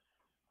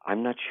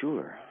 "I'm not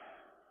sure."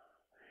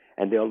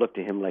 And they'll look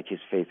to him like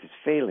his faith is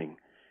failing.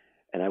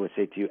 And I would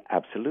say to you,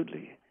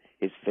 absolutely.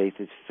 His faith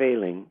is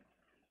failing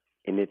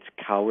in its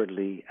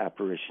cowardly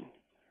apparition.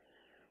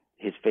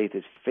 His faith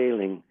is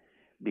failing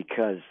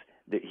because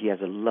he has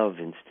a love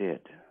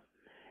instead.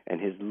 And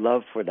his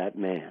love for that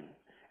man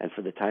and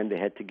for the time they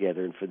had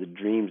together and for the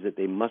dreams that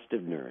they must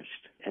have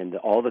nourished and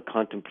all the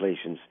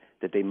contemplations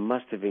that they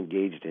must have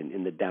engaged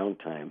in the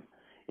downtime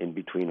in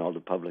between all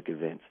the public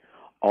events,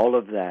 all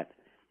of that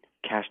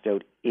cashed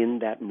out in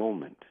that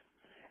moment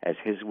as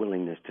his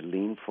willingness to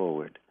lean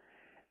forward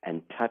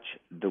and touch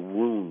the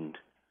wound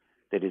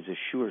that is a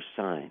sure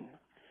sign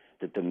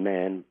that the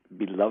man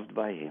beloved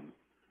by him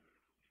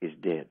is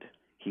dead.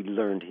 He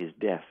learned his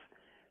death.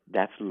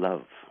 That's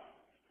love.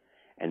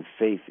 And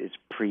faith is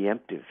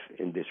preemptive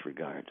in this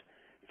regard.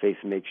 Faith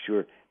makes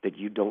sure that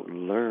you don't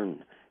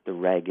learn the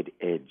ragged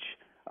edge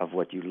of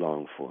what you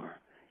long for.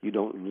 You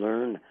don't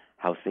learn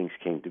how things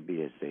came to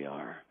be as they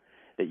are.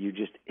 That you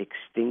just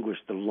extinguish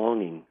the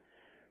longing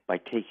by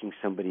taking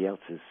somebody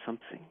else's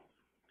something.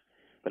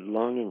 But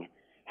longing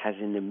has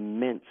an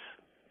immense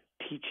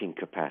teaching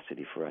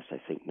capacity for us, I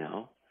think,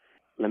 now.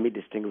 Let me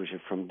distinguish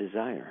it from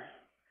desire.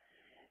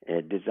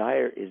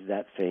 Desire is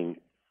that thing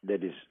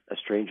that is a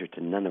stranger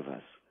to none of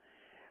us,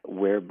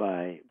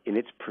 whereby in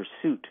its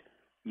pursuit,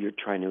 you're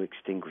trying to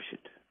extinguish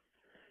it.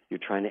 You're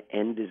trying to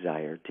end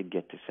desire to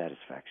get to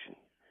satisfaction.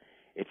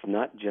 It's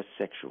not just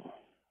sexual.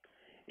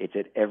 It's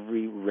at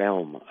every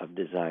realm of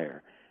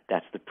desire.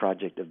 That's the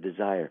project of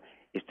desire,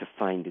 is to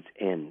find its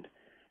end,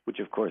 which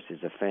of course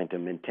is a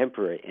phantom and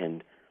temporary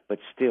end, but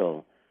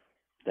still,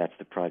 that's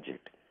the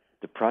project.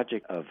 The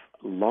project of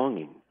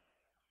longing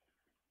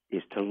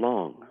is to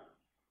long.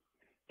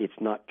 It's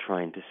not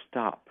trying to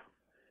stop.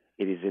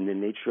 It is in the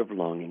nature of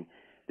longing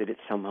that it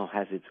somehow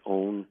has its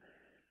own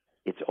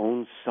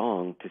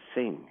song to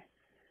sing.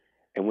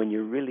 And when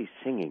you're really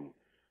singing,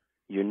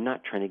 you're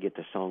not trying to get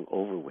the song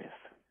over with,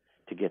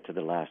 to get to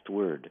the last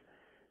word.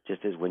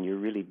 Just as when you're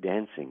really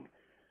dancing,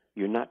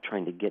 you're not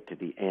trying to get to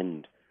the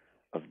end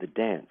of the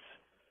dance.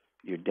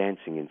 You're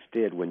dancing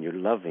instead. When you're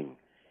loving,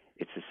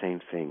 it's the same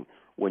thing.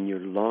 When you're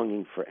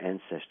longing for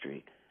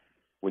ancestry,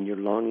 when you're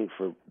longing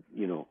for,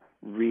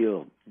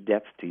 real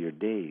depth to your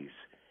days,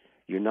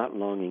 you're not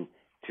longing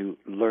to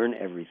learn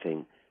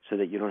everything so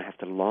that you don't have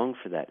to long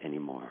for that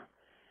anymore.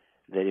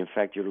 That, in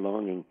fact, your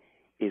longing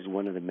is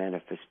one of the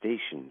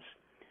manifestations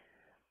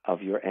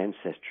of your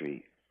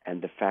ancestry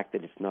and the fact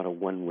that it's not a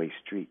one-way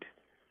street,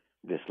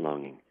 this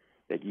longing,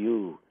 that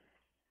you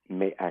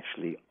may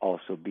actually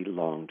also be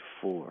longed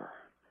for.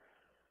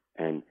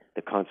 And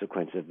the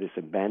consequence of this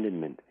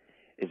abandonment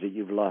is that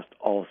you've lost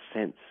all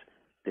sense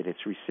that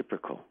it's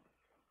reciprocal.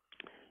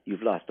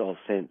 You've lost all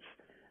sense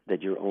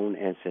that your own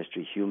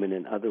ancestry, human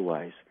and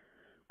otherwise,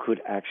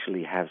 could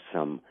actually have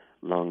some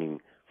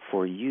longing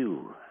for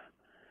you,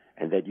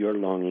 and that your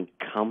longing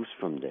comes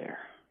from there,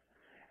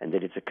 and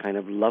that it's a kind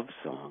of love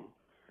song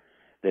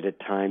that a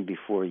time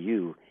before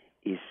you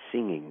is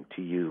singing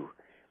to you,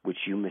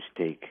 which you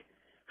mistake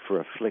for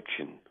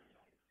affliction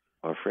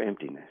or for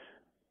emptiness.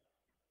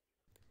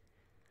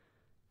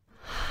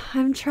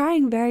 I'm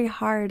trying very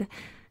hard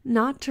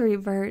not to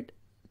revert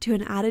to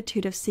an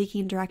attitude of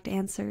seeking direct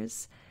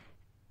answers.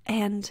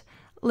 And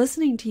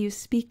listening to you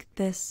speak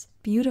this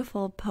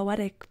beautiful,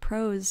 poetic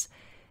prose,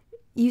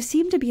 you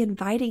seem to be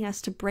inviting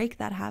us to break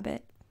that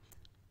habit.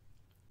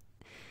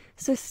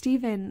 So,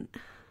 Stephen,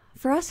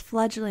 for us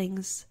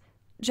fledglings,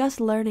 just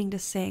learning to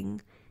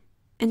sing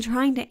and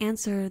trying to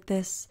answer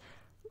this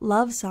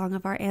love song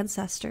of our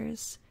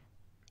ancestors,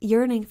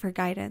 yearning for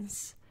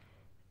guidance,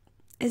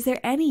 is there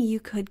any you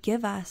could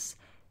give us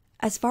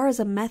as far as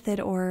a method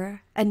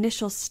or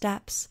initial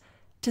steps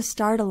to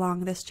start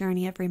along this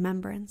journey of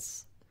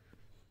remembrance?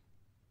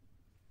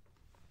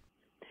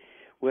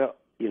 Well,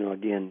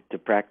 again, to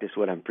practice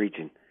what I'm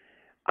preaching,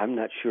 I'm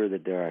not sure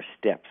that there are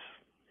steps,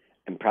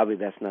 and probably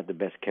that's not the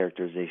best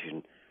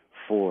characterization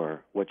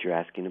for what you're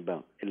asking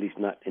about. At least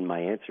not in my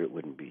answer, it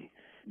wouldn't be.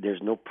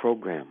 There's no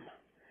program.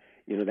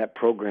 That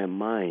program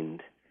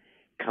mind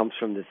comes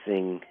from the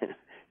thing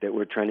that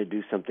we're trying to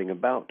do something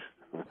about.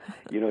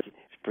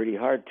 It's pretty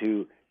hard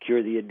to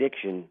cure the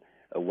addiction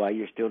while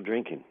you're still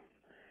drinking.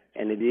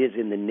 And it is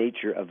in the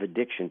nature of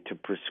addiction to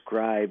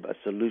prescribe a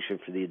solution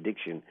for the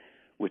addiction,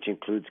 which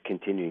includes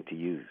continuing to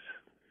use.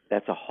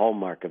 That's a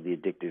hallmark of the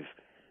addictive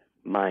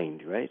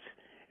mind, right?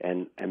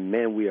 And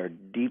man, we are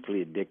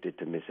deeply addicted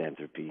to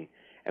misanthropy,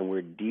 and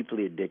we're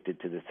deeply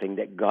addicted to the thing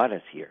that got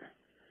us here,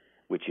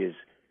 which is,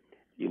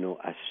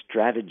 a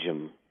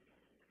stratagem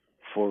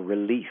for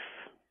relief,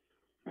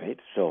 right?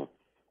 So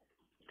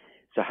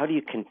how do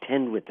you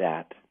contend with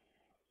that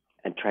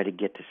and try to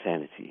get to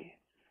sanity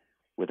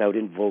without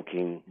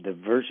invoking the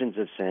versions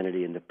of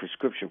sanity and the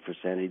prescription for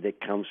sanity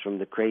that comes from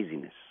the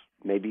craziness?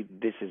 Maybe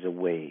this is a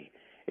way.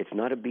 It's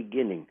not a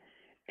beginning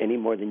any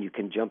more than you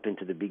can jump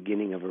into the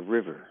beginning of a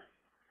river,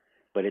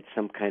 but it's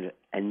some kind of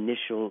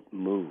initial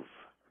move,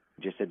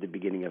 just at the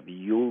beginning of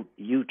you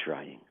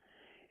trying.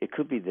 It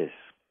could be this.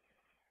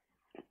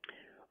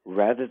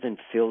 Rather than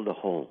fill the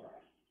hole,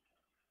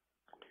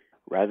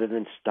 rather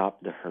than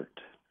stop the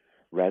hurt,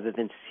 rather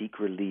than seek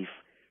relief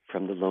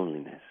from the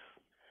loneliness,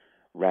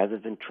 rather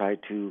than try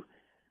to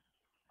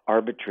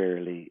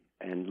arbitrarily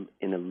and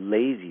in a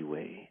lazy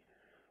way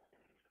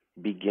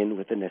begin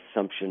with an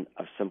assumption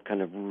of some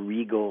kind of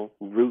regal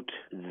root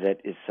that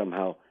is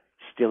somehow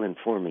still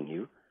informing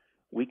you,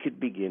 we could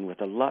begin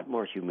with a lot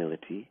more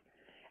humility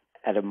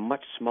at a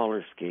much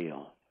smaller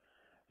scale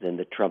than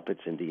the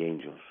trumpets and the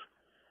angels,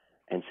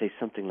 and say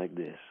something like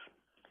this: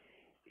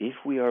 if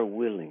we are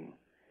willing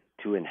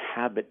to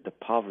inhabit the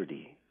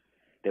poverty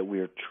that we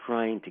are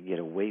trying to get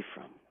away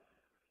from,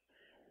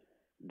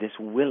 this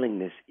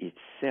willingness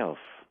itself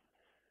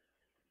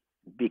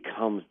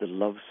becomes the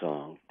love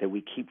song that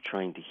we keep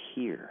trying to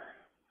hear,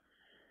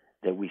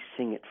 that we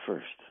sing it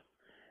first.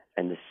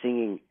 And the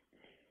singing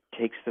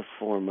takes the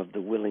form of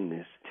the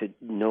willingness to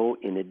know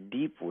in a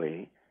deep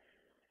way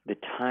the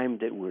time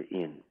that we're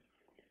in.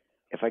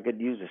 If I could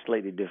use a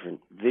slightly different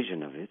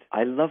vision of it,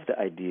 I love the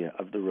idea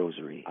of the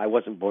rosary. I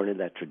wasn't born in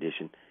that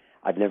tradition.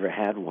 I've never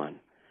had one.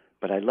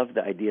 But I love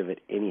the idea of it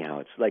anyhow.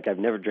 It's like I've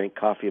never drank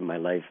coffee in my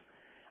life,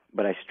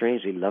 but I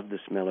strangely love the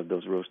smell of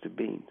those roasted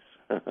beans.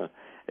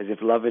 As if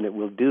loving it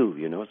will do,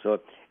 So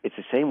it's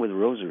the same with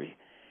rosary.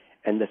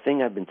 And the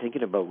thing I've been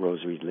thinking about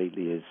rosaries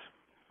lately is,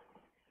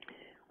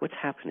 what's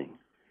happening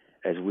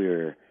as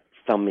we're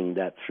thumbing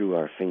that through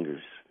our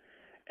fingers?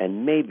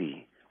 And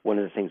maybe one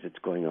of the things that's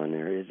going on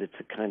there is it's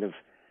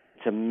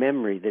a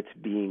memory that's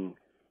being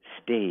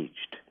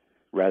staged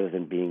rather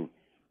than being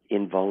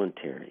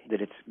involuntary,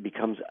 that it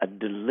becomes a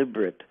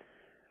deliberate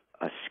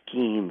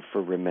scheme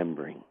for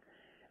remembering.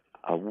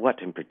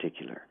 What in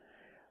particular?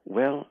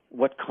 Well,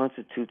 what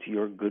constitutes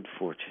your good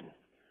fortune?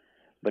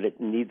 But it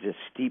needs a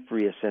steep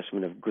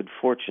reassessment of good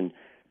fortune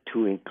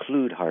to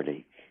include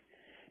heartache,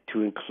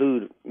 to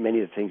include many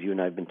of the things you and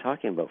I have been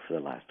talking about for the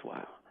last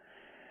while.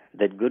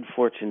 That good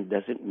fortune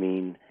doesn't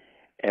mean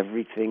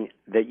everything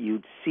that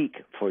you'd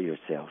seek for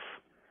yourself,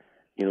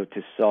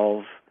 to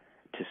solve,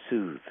 to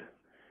soothe.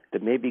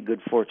 That maybe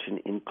good fortune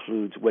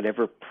includes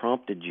whatever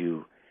prompted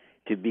you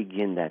to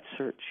begin that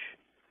search,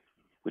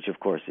 which of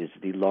course is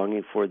the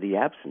longing for the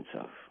absence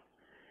of.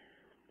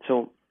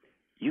 So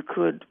you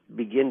could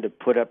begin to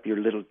put up your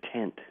little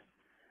tent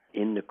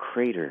in the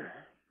crater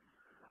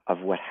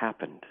of what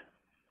happened,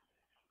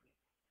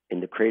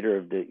 in the crater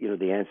of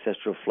the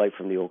ancestral flight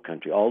from the old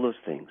country, all those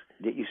things,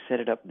 that you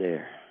set it up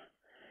there,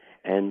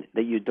 and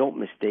that you don't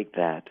mistake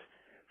that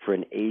for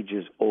an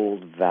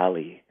ages-old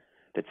valley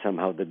that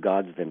somehow the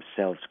gods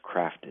themselves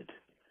crafted,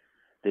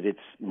 that it's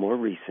more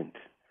recent.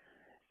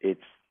 It's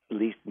at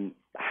least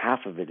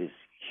half of it is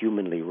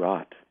humanly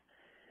wrought.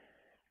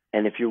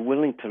 And if you're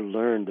willing to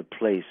learn the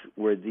place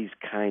where these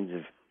kinds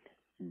of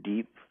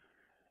deep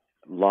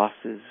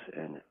losses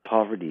and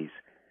poverties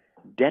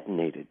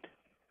detonated,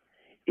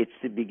 it's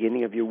the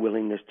beginning of your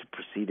willingness to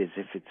proceed as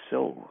if it's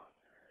so.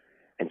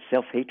 And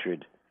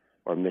self-hatred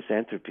or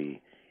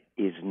misanthropy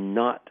is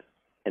not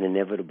an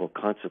inevitable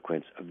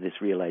consequence of this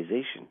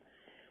realization,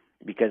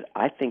 because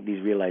I think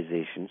these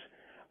realizations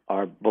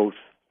are both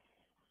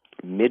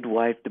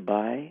midwifed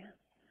by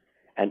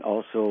and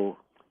also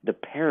the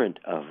parent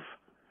of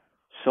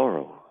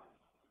sorrow.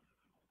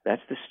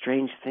 That's the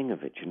strange thing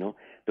of it,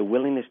 the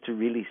willingness to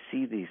really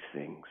see these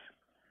things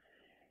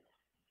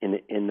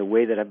in the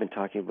way that I've been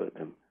talking about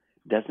them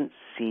doesn't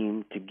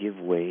seem to give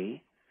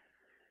way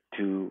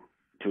to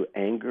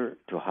anger,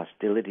 to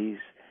hostilities,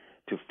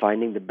 to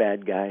finding the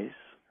bad guys,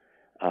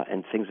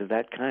 and things of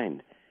that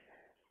kind.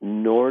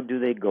 Nor do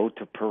they go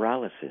to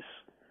paralysis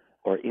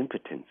or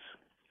impotence.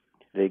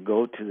 They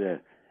go to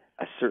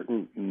a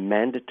certain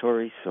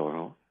mandatory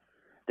sorrow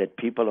that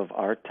people of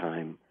our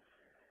time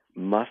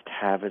must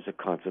have as a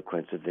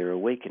consequence of their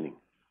awakening,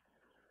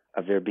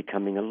 of their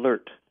becoming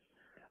alert,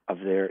 of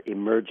their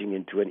emerging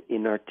into an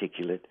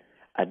inarticulate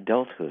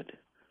adulthood.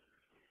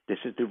 This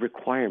is the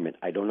requirement.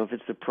 I don't know if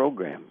it's the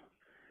program,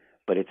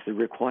 but it's the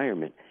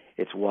requirement.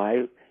 It's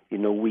why,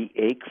 we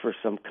ache for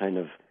some kind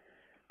of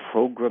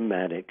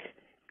programmatic,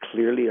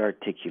 clearly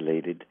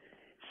articulated,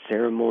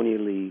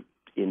 ceremonially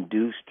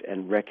induced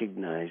and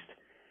recognized,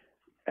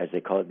 as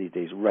they call it these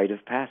days, rite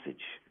of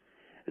passage,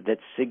 that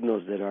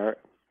signals that our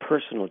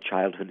personal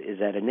childhood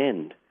is at an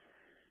end,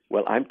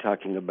 Well, I'm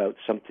talking about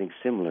something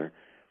similar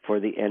for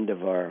the end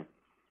of our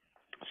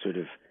sort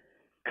of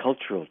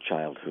cultural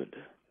childhood,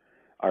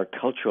 our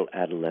cultural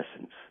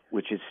adolescence,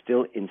 which is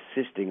still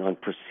insisting on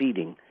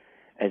proceeding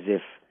as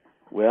if,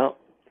 well,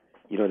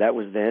 that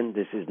was then,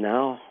 this is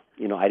now.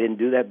 I didn't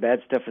do that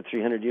bad stuff for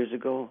 300 years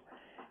ago,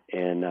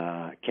 and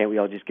can't we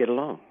all just get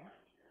along?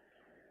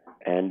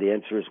 And the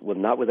answer is, well,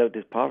 not without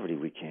this poverty,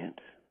 we can't.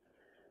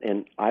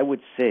 And I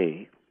would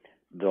say,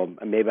 though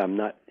maybe I'm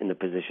not in the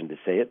position to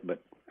say it,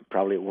 but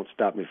probably it won't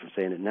stop me from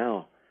saying it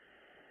now,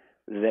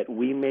 that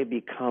we may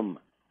become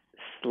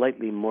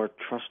slightly more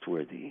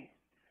trustworthy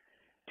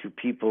to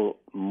people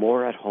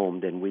more at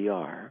home than we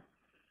are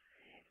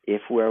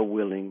if we're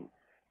willing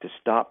to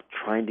stop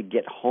trying to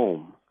get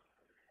home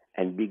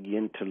and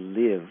begin to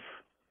live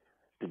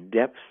the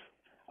depths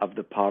of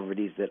the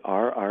poverties that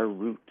are our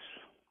roots.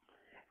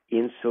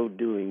 In so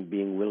doing,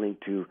 being willing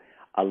to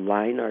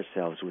align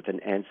ourselves with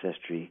an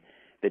ancestry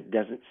that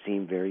doesn't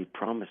seem very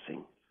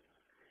promising,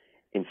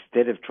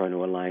 instead of trying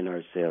to align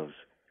ourselves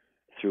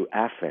through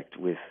affect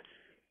with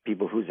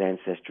people whose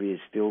ancestry is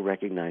still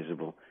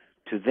recognizable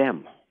to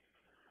them.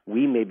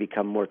 We may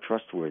become more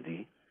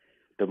trustworthy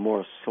the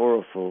more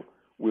sorrowful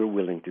we're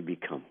willing to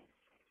become.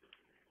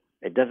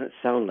 It doesn't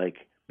sound like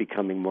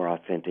becoming more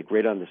authentic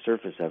right on the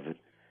surface of it,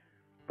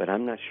 but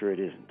I'm not sure it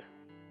isn't.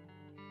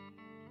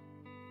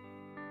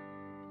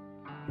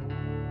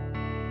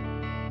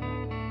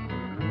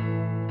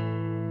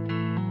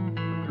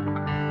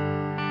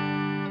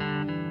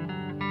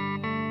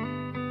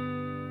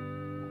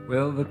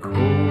 Well, the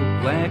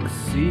cold black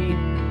sea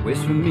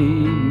waits for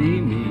me.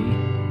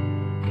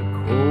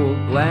 The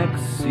cold black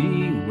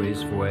sea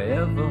waits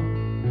forever.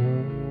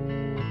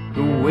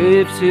 The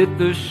waves hit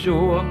the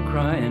shore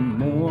crying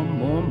more.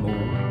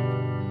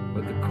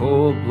 But the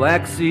cold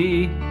black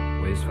sea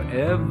waits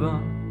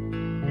forever.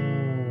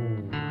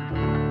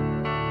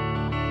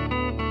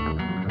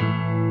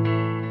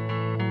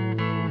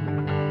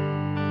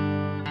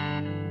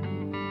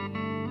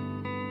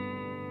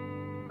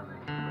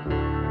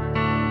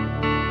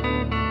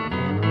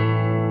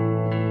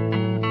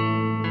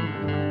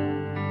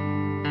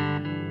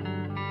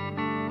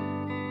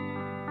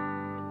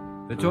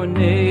 The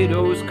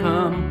tornadoes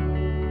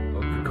come,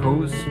 up the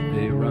coast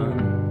they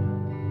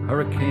run.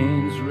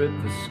 Hurricanes rip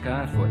the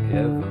sky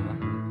forever.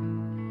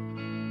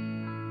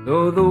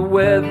 Though the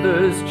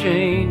weather's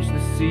changed, the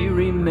sea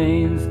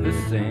remains the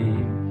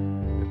same.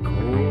 The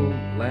cold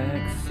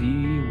black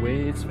sea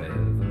waits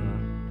forever.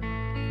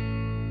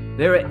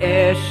 There are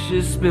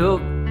ashes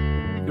spilt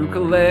through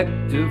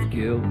collective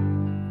guilt.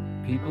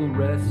 People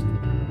rest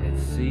at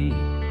sea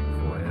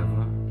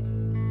forever.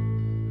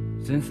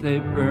 Since they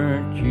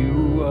burnt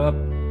you up,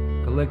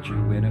 collect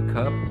you in a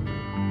cup.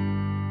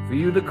 For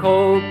you the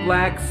cold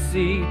black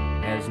sea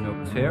has no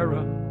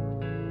terror.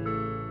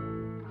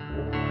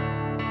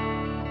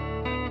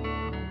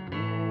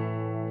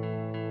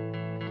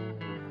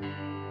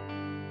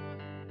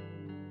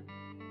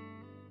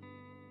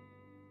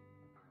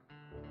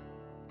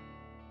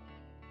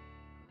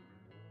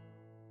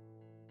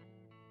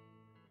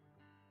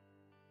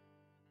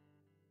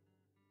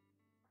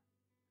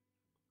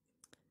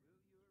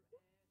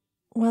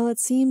 Well, it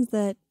seems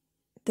that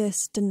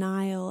this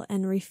denial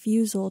and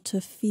refusal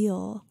to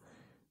feel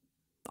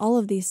all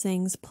of these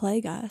things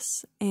plague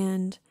us.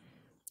 And,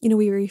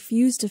 we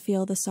refuse to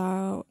feel the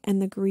sorrow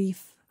and the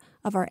grief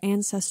of our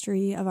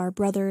ancestry, of our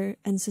brother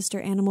and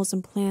sister animals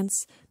and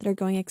plants that are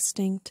going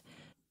extinct.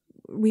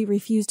 We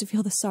refuse to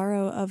feel the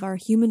sorrow of our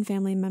human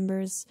family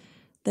members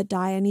that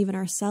die, and even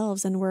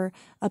ourselves. And we're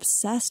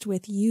obsessed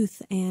with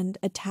youth and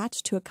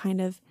attached to a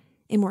kind of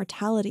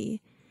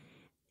immortality.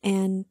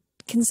 And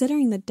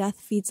considering that death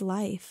feeds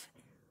life,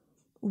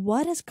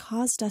 what has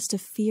caused us to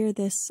fear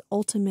this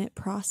ultimate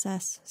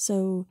process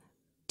so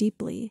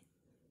deeply?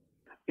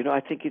 I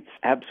think it's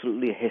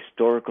absolutely a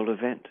historical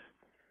event.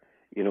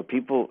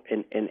 People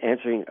in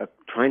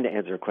trying to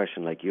answer a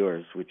question like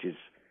yours, which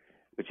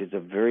is a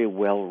very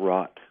well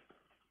wrought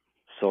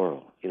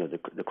sorrow.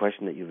 The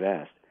question that you've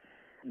asked,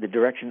 the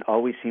direction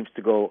always seems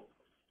to go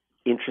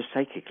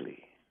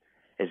intrapsychically,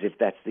 as if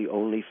that's the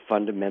only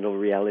fundamental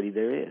reality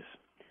there is.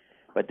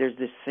 But there's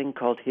this thing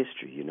called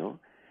history,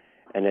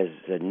 And as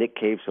Nick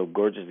Cave so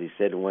gorgeously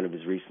said in one of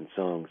his recent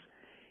songs,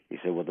 he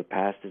said, well, the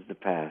past is the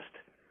past,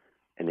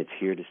 and it's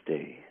here to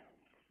stay.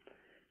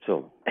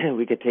 So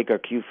we could take our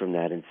cue from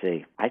that and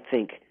say, I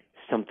think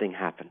something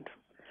happened.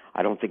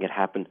 I don't think it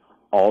happened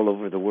all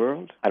over the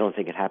world. I don't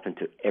think it happened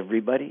to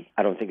everybody.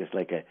 I don't think it's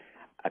like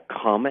a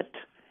comet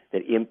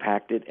that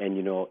impacted and,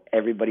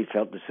 everybody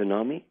felt the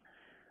tsunami.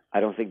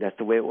 I don't think that's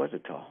the way it was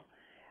at all.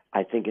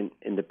 I think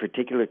in the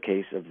particular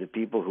case of the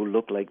people who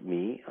look like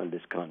me on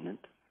this continent,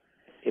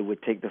 it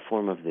would take the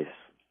form of this.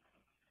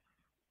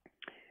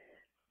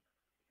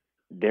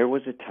 There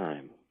was a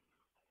time,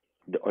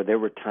 or there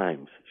were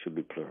times, should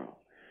be plural,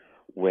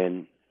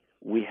 when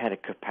we had a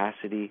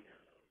capacity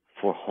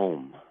for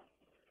home.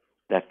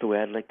 That's the way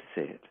I'd like to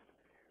say it,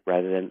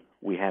 rather than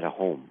we had a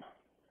home.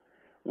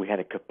 We had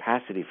a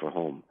capacity for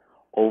home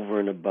over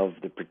and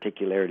above the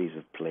particularities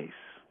of place.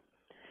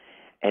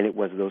 And it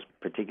was those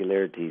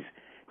particularities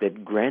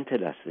that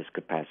granted us this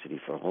capacity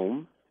for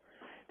home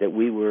that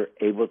we were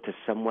able to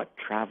somewhat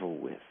travel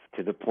with,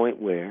 to the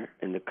point where,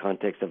 in the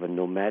context of a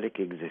nomadic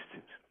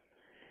existence,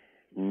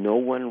 no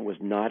one was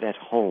not at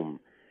home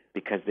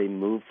because they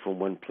moved from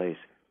one place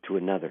to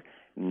another.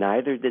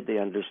 Neither did they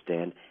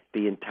understand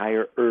the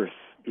entire earth,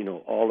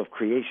 all of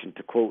creation,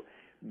 to, quote,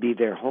 be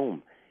their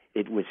home.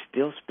 It was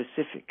still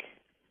specific.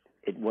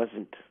 It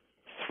wasn't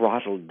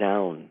throttled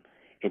down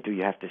into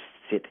you have to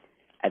sit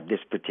at this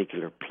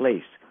particular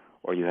place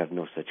or you have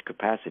no such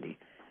capacity.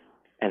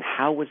 And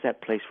how was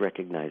that place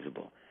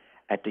recognizable?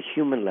 At the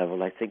human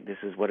level, I think this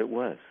is what it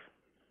was.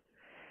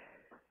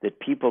 That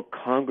people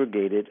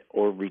congregated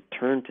or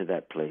returned to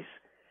that place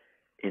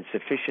in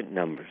sufficient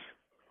numbers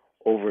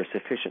over a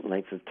sufficient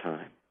length of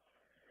time,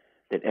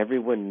 that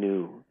everyone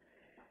knew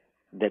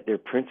that their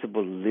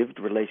principal lived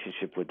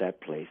relationship with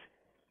that place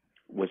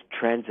was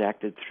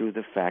transacted through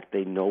the fact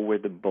they know where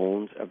the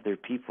bones of their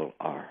people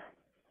are.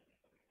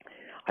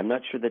 I'm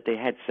not sure that they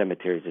had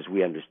cemeteries as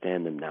we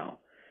understand them now,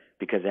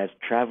 because as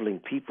traveling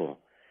people,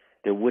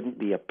 there wouldn't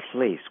be a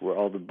place where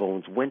all the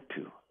bones went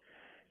to,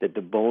 that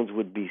the bones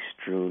would be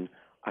strewn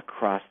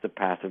across the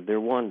path of their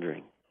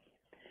wandering.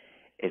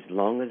 As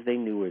long as they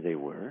knew where they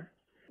were,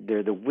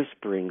 they're the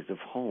whisperings of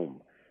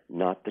home,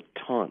 not the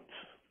taunts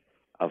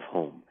of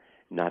home,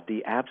 not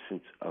the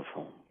absence of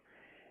home.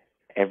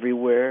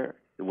 Everywhere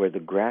where the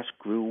grass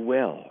grew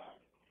well,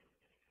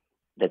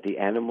 that the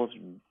animals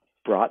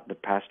brought the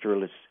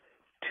pastoralists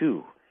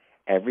to,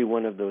 every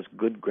one of those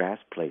good grass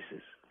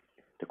places,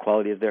 the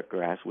quality of their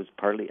grass was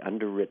partly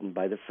underwritten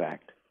by the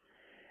fact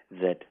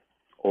that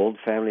old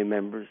family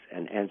members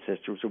and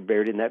ancestors were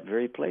buried in that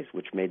very place,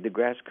 which made the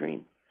grass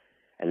green.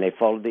 And they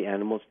followed the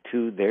animals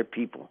to their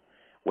people.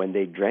 When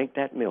they drank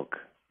that milk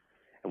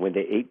and when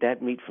they ate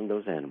that meat from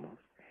those animals,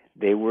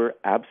 they were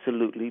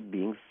absolutely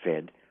being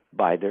fed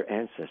by their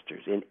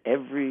ancestors in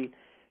every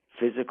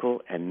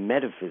physical and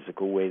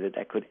metaphysical way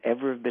that could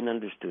ever have been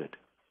understood.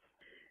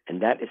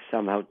 And that is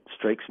somehow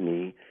strikes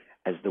me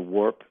as the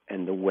warp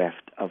and the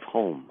weft of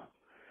home,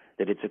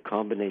 that it's a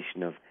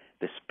combination of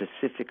the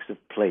specifics of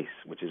place,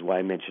 which is why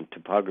I mentioned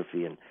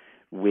topography and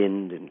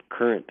wind and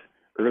current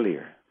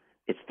earlier.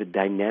 It's the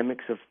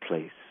dynamics of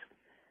place.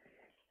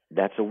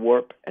 That's a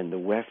warp, and the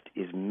weft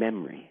is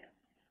memory.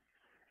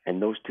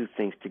 And those two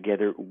things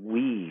together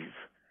weave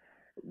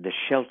the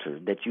shelter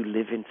that you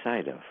live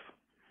inside of.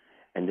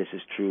 And this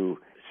is true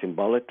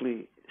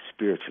symbolically,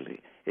 spiritually.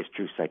 It's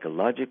true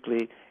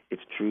psychologically.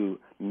 It's true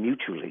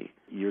mutually.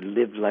 Your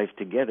lived life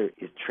together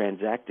is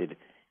transacted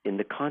in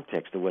the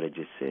context of what I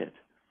just said.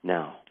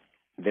 Now,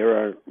 there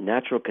are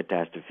natural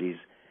catastrophes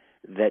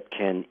that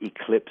can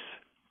eclipse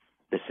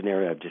the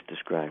scenario I've just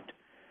described.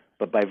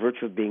 But by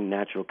virtue of being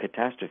natural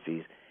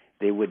catastrophes,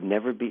 they would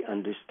never be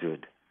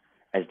understood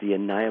as the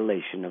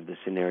annihilation of the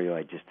scenario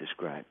I just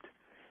described.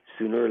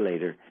 Sooner or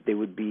later, they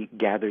would be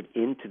gathered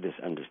into this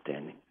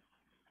understanding.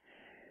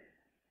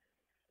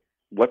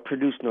 What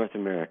produced North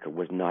America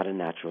was not a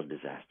natural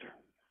disaster.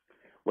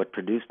 What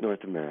produced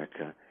North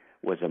America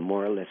was a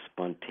more or less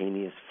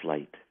spontaneous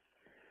flight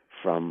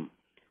from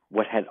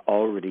what had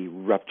already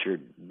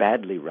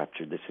badly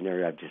ruptured the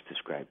scenario I've just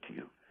described to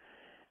you.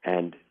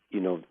 And,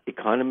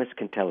 economists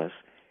can tell us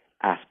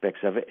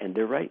aspects of it, and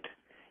they're right.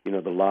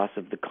 The loss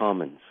of the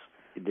commons,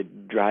 the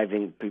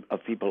driving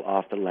of people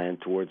off the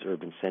land towards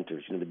urban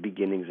centers, the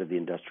beginnings of the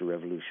Industrial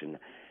Revolution.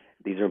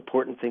 These are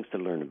important things to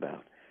learn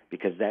about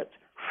because that's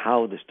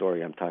how the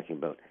story I'm talking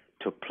about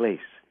took place.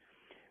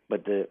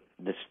 But the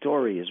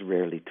story is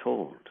rarely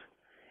told.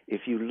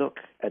 If you look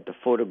at the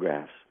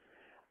photographs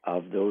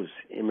of those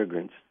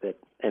immigrants that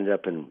ended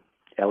up in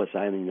Ellis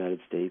Island in the United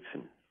States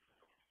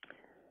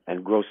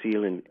and Gros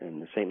Isle in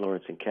the St.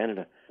 Lawrence in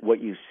Canada,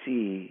 what you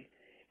see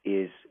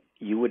is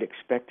you would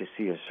expect to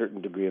see a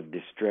certain degree of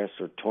distress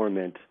or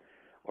torment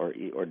or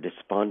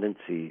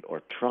despondency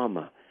or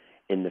trauma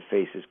in the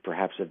faces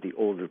perhaps of the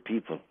older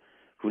people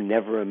who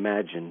never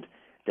imagined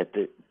that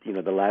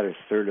the latter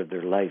third of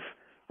their life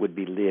would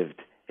be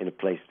lived in a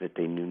place that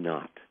they knew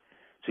not.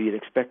 So you'd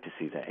expect to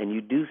see that, and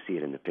you do see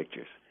it in the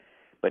pictures.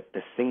 But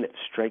the thing that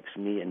strikes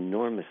me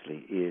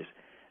enormously is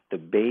the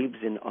babes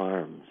in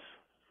arms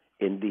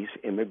in these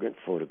immigrant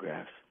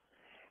photographs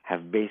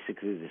have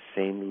basically the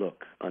same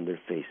look on their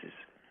faces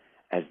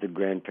as the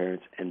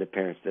grandparents and the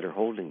parents that are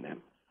holding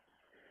them.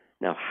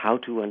 Now, how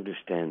to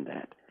understand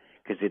that?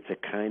 Because it's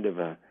a kind of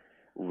a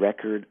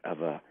record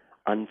of a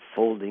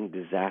unfolding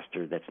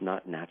disaster that's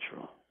not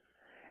natural.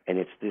 And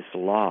it's this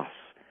loss,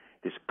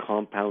 this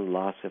compound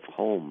loss of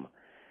home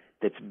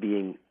that's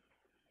being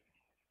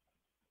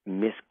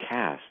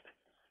miscast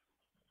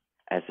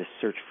as a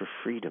search for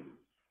freedom.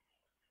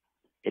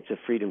 It's a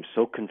freedom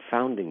so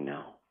confounding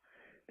now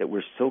that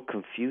we're so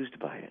confused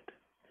by it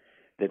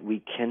that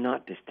we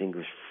cannot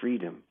distinguish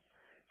freedom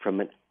from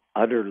an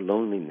utter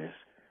loneliness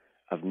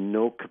of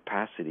no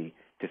capacity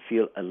to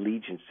feel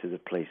allegiance to the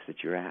place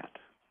that you're at.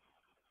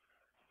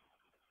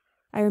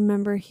 I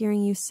remember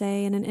hearing you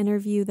say in an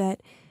interview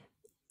that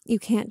you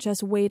can't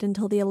just wait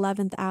until the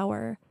 11th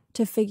hour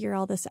to figure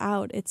all this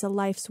out. It's a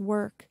life's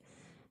work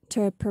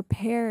to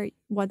prepare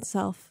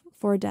oneself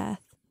for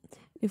death.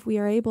 If we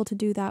are able to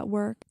do that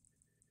work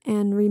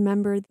and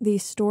remember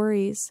these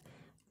stories,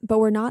 but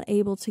we're not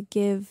able to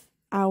give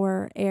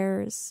our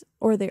heirs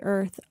or the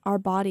earth our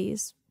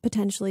bodies,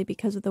 potentially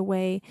because of the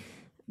way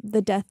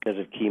the death... Because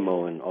of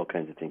chemo and all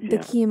kinds of things, the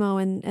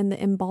chemo and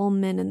the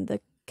embalmment and the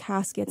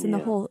caskets and the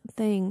whole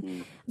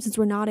thing. Since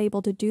we're not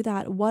able to do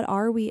that, what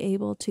are we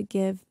able to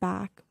give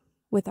back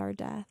with our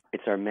death?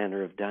 It's our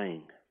manner of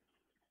dying.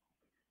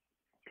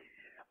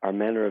 Our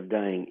manner of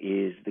dying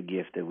is the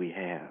gift that we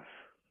have.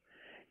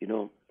 You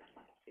know,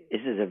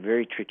 this is a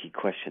very tricky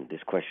question,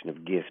 this question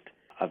of gift,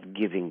 of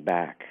giving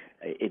back.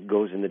 It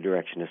goes in the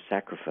direction of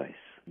sacrifice.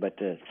 But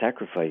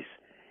sacrifice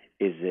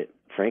is,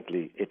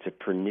 frankly, it's a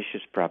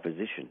pernicious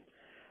proposition,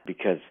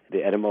 because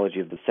the etymology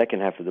of the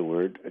second half of the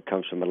word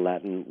comes from a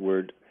Latin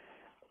word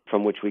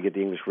from which we get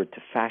the English word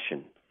to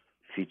fashion,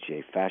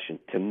 fice, fashion,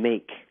 to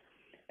make.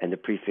 And the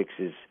prefix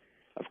is,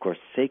 of course,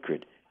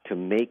 sacred, to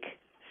make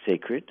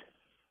sacred.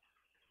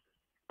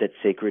 That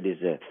sacred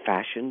is a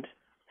fashioned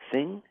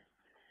thing.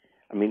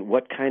 I mean,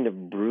 what kind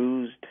of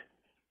bruised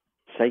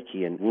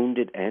psyche and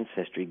wounded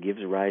ancestry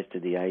gives rise to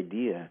the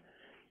idea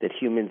that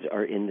humans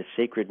are in the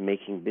sacred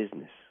making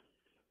business?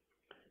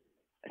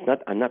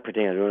 I'm not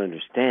pretending I don't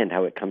understand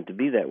how it come to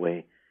be that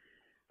way,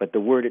 but the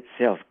word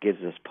itself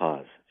gives us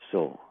pause.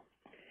 So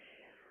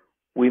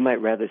we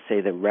might rather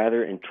say that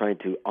rather in trying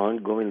to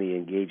ongoingly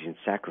engage in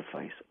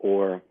sacrifice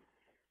or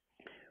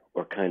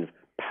kind of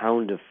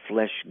pound of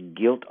flesh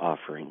guilt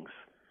offerings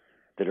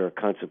that are a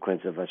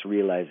consequence of us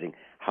realizing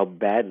how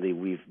badly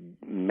we've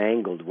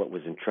mangled what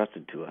was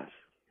entrusted to us,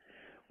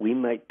 we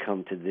might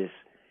come to this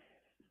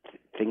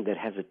thing that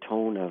has a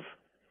tone of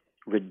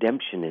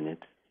redemption in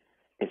it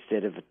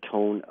instead of a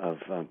tone of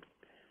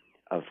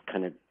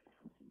kind of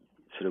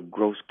sort of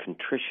gross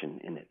contrition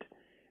in it.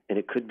 And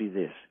it could be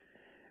this: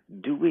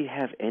 do we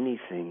have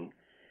anything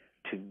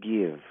to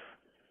give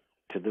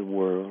to the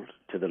world,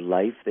 to the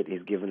life that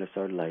has given us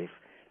our life,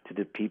 to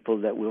the people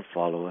that will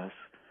follow us,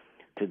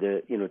 to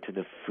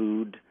the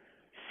food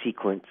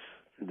sequence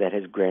that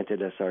has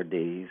granted us our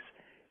days,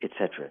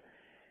 etc.,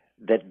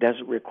 that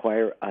doesn't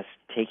require us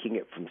taking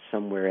it from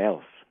somewhere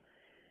else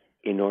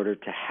in order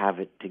to have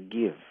it to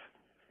give?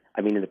 I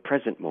mean, in the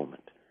present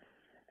moment.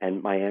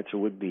 And my answer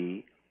would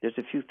be, there's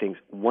a few things.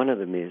 One of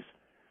them is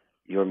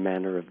your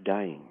manner of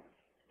dying.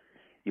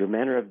 Your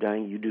manner of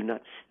dying, you do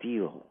not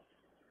steal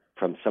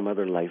from some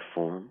other life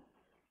form,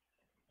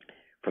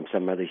 from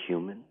some other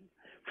human,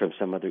 from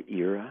some other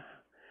era,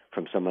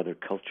 from some other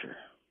culture.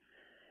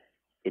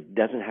 It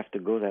doesn't have to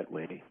go that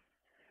way.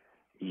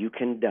 You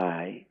can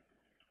die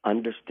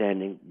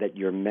understanding that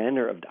your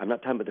manner of... I'm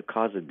not talking about the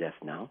cause of death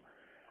now.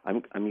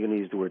 I'm going to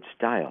use the word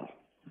style.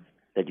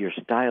 That your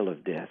style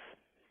of death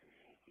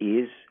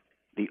is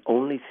the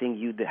only thing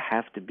you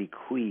have to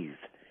bequeath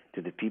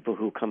to the people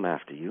who come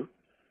after you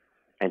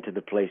and to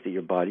the place that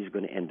your body is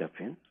going to end up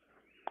in,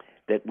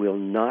 that will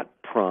not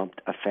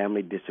prompt a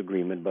family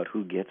disagreement about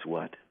who gets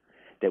what,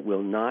 that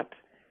will not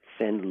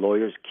send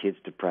lawyers' kids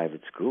to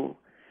private school,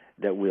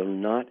 that will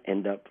not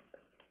end up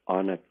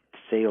on a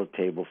sale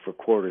table for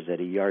quarters at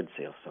a yard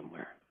sale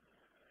somewhere.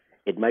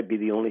 It might be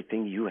the only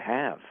thing you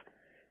have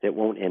that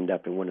won't end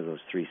up in one of those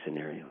three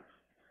scenarios.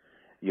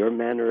 Your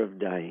manner of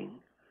dying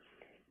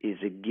is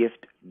a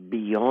gift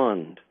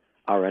beyond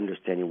our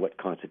understanding of what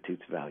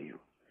constitutes value,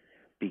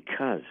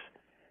 because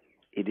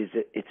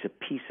it's a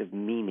piece of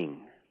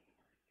meaning,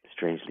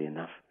 strangely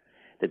enough,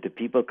 that the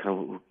people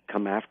who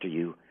come after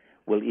you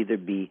will either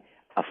be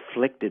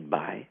afflicted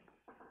by,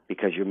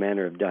 because your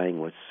manner of dying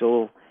was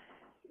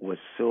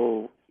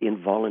so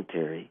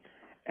involuntary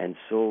and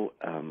so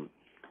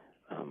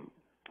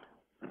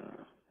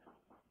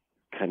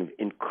kind of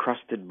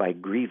encrusted by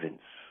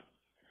grievance,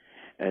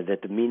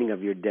 that the meaning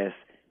of your death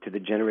to the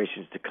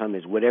generations to come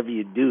is, whatever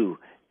you do,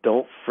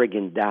 don't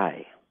friggin'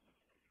 die,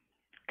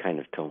 kind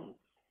of tone.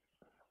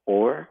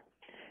 Or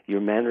your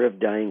manner of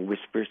dying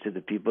whispers to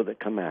the people that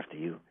come after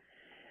you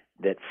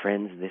that,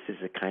 friends, this is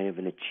a kind of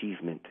an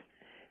achievement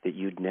that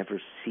you'd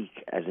never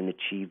seek as an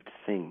achieved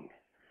thing.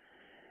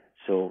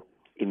 So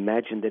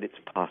imagine that it's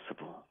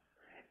possible.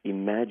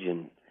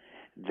 Imagine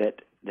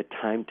that the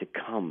time to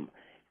come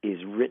is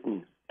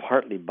written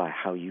partly by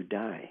how you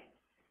die.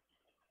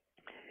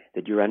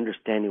 That your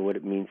understanding of what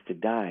it means to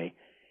die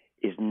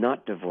is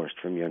not divorced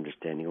from your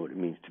understanding of what it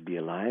means to be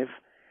alive.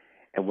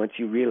 And once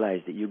you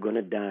realize that you're going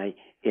to die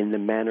in the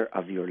manner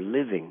of your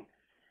living,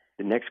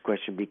 the next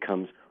question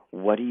becomes,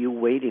 what are you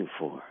waiting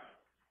for?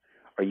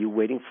 Are you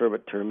waiting for a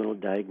terminal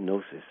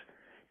diagnosis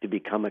to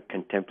become a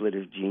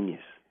contemplative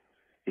genius?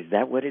 Is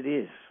that what it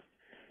is?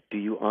 Do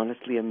you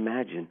honestly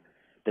imagine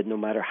that no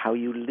matter how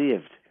you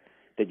lived,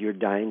 that your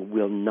dying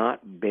will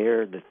not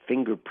bear the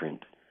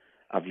fingerprint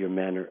of your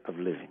manner of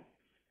living?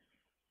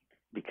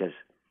 Because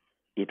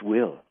it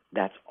will.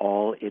 That's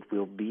all it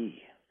will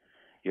be.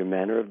 Your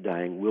manner of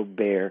dying will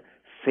bear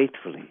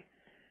faithfully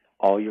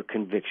all your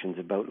convictions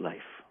about life.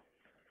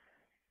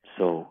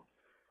 So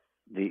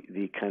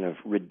the kind of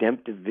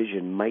redemptive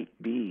vision might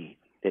be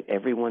that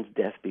everyone's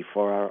death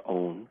before our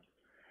own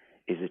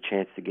is a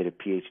chance to get a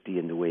PhD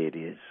in the way it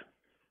is.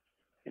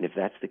 And if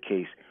that's the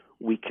case,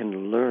 we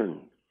can learn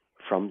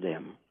from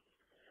them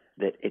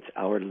that it's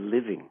our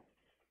living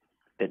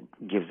that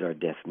gives our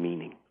death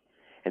meaning,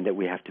 and that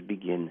we have to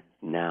begin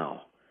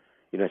now.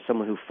 You know, as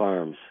someone who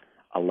farms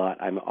a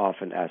lot, I'm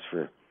often asked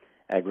for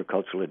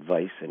agricultural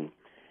advice, and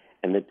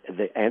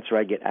the answer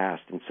I get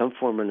asked in some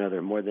form or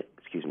another,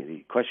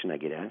 the question I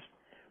get asked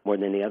more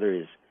than any other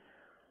is,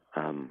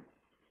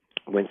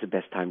 when's the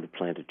best time to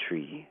plant a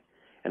tree?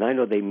 And I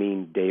know they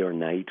mean day or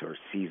night or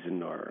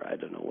season or I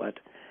don't know what,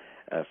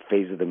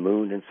 phase of the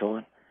moon and so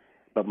on.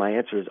 But my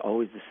answer is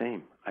always the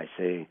same. I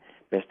say,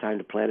 best time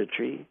to plant a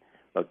tree,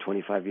 about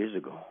 25 years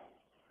ago.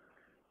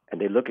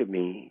 And they look at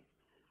me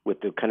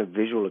with the kind of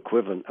visual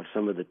equivalent of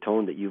some of the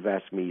tone that you've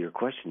asked me your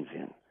questions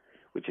in,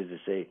 which is to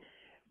say,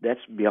 that's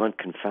beyond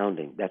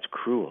confounding. That's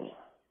cruel.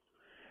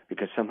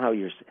 Because somehow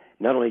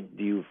not only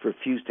do you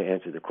refuse to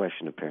answer the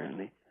question,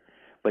 apparently,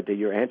 but that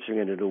you're answering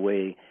it in a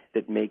way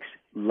that makes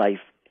life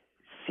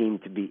seem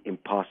to be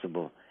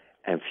impossible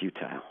and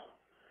futile.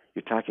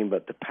 You're talking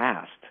about the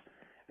past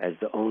as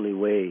the only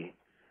way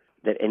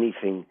that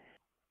anything,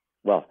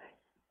 well,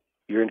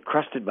 you're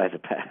encrusted by the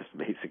past,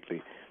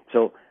 basically.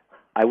 So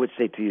I would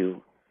say to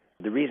you,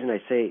 the reason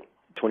I say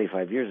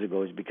 25 years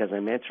ago is because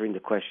I'm answering the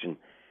question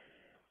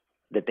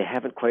that they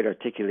haven't quite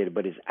articulated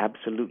but is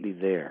absolutely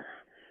there,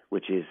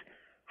 which is,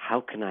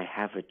 how can I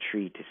have a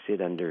tree to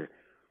sit under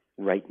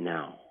right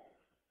now?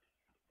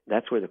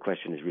 That's where the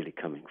question is really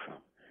coming from,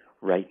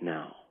 right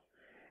now.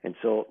 And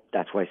so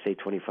that's why I say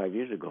 25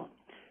 years ago.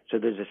 So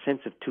there's a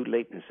sense of too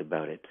lateness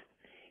about it.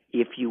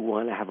 If you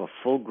want to have a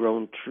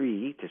full-grown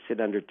tree to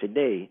sit under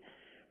today,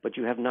 but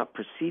you have not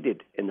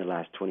proceeded in the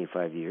last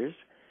 25 years,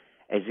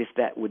 as if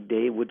that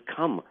day would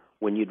come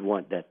when you'd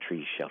want that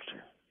tree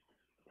shelter.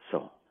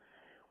 So,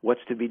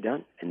 what's to be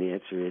done? And the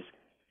answer is,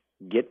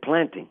 get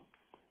planting.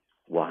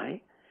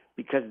 Why?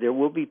 Because there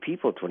will be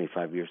people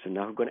 25 years from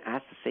now who are going to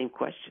ask the same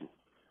question.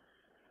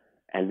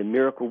 And the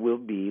miracle will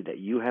be that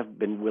you have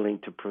been willing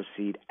to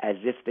proceed as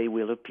if they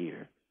will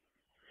appear.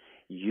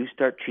 You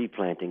start tree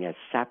planting as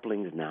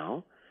saplings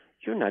now.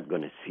 You're not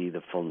going to see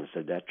the fullness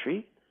of that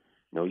tree.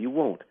 No, you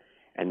won't.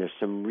 And there's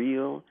some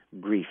real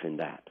grief in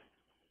that.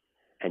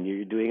 And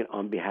you're doing it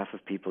on behalf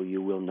of people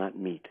you will not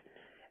meet.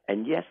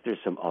 And yes, there's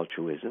some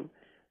altruism,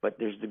 but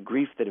there's the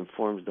grief that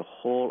informs the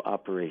whole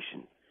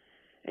operation.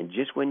 And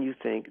just when you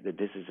think that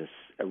this is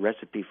a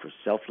recipe for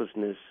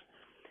selflessness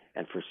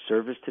and for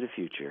service to the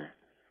future,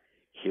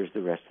 here's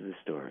the rest of the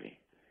story.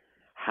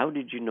 How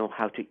did you know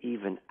how to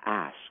even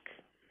ask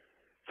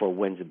for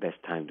when's the best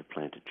time to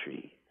plant a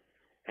tree?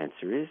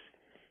 Answer is,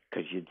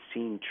 because you'd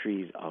seen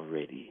trees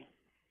already.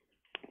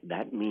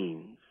 That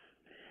means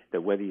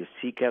that whether you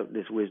seek out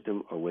this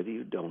wisdom or whether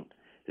you don't,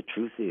 the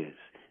truth is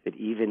that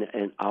even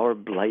in our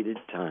blighted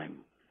time,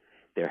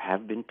 there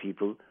have been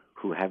people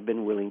who have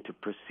been willing to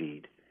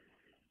proceed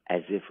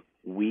as if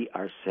we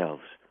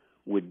ourselves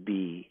would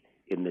be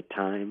in the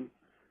time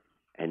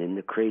and in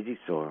the crazy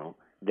sorrow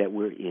that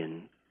we're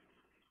in,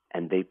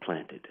 and they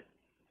planted.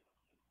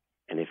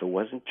 And if it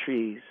wasn't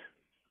trees,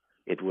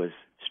 it was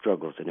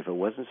struggles. And if it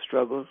wasn't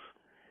struggles,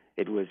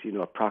 it was,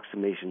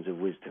 approximations of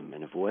wisdom.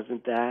 And if it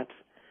wasn't that,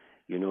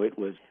 it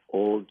was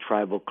old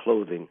tribal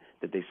clothing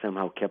that they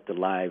somehow kept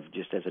alive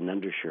just as an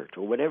undershirt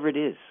or whatever it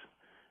is.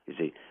 You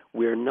see,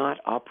 we're not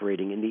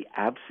operating in the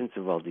absence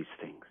of all these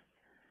things.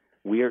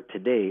 We are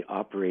today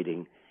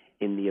operating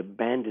in the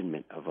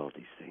abandonment of all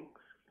these things.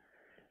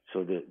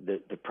 So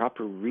the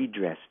proper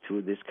redress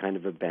to this kind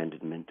of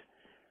abandonment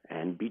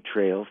and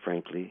betrayal,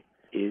 frankly,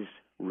 is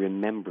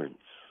remembrance.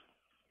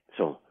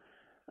 So,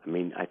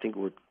 I think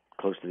we're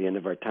close to the end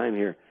of our time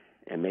here,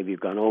 and maybe you've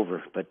gone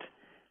over, but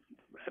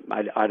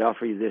I'd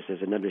offer you this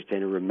as an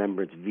understanding of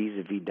remembrance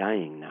vis-a-vis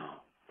dying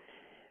now.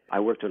 I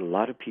worked with a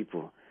lot of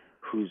people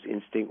whose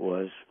instinct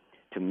was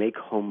to make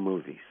home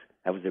movies.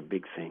 That was their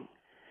big thing.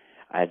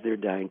 As they're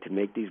dying, to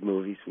make these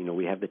movies,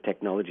 we have the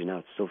technology now,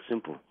 it's so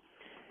simple.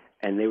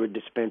 And they were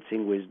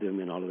dispensing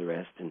wisdom and all of the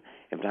rest. And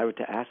if I were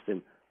to ask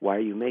them, why are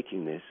you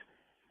making this?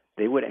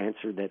 They would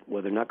answer that,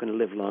 well, they're not going to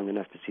live long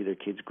enough to see their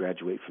kids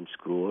graduate from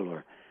school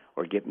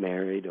or get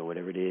married or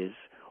whatever it is,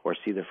 or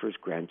see their first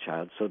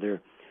grandchild. So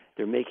they're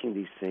making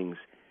these things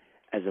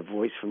as a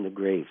voice from the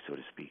grave, so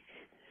to speak,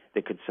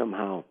 that could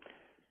somehow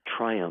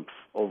triumph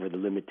over the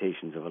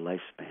limitations of a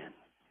lifespan.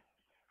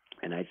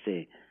 And I'd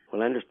say,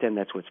 well, I understand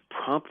that's what's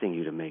prompting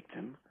you to make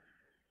them,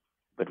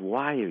 but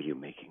why are you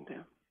making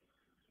them?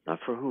 Not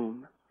for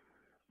whom,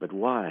 but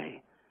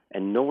why?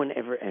 And no one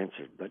ever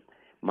answered. But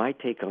my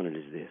take on it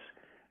is this.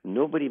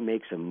 Nobody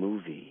makes a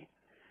movie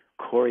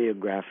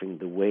choreographing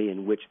the way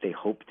in which they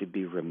hope to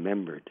be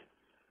remembered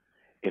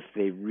if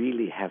they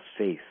really have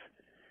faith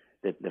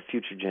that the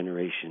future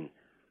generation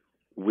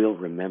will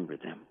remember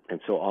them. And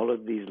so all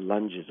of these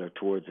lunges are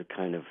towards a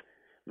kind of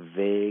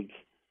vague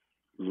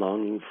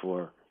longing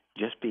for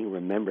just being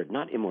remembered,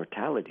 not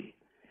immortality,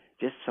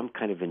 just some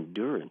kind of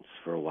endurance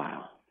for a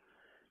while.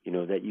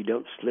 That you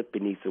don't slip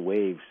beneath the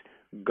waves,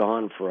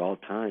 gone for all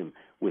time,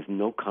 with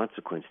no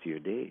consequence to your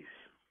days.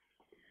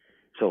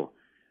 So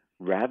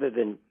rather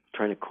than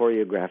trying to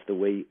choreograph the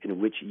way in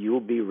which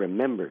you'll be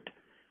remembered,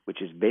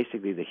 which is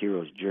basically the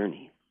hero's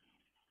journey,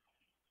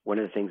 one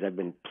of the things I've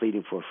been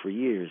pleading for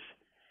years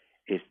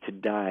is to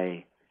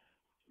die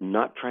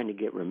not trying to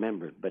get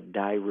remembered, but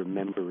die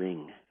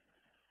remembering.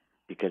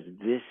 Because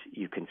this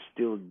you can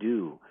still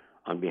do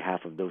on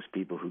behalf of those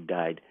people who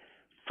died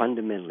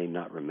fundamentally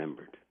not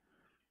remembered.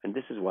 And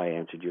this is why I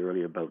answered you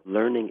earlier about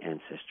learning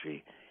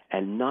ancestry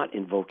and not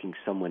invoking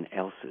someone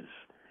else's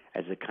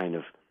as a kind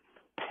of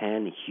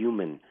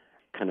pan-human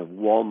kind of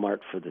Walmart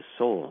for the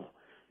soul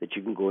that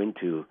you can go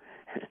into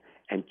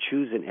and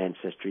choose an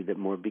ancestry that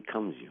more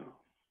becomes you.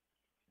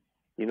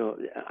 You know,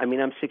 I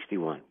mean, I'm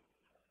 61.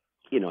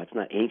 You know, it's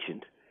not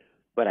ancient,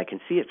 but I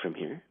can see it from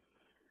here.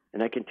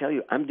 And I can tell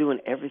you, I'm doing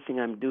everything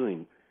I'm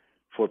doing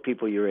for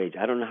people your age.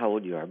 I don't know how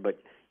old you are, but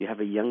you have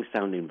a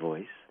young-sounding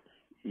voice,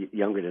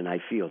 younger than I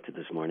feel to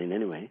this morning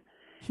anyway.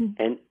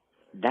 And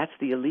that's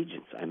the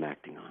allegiance I'm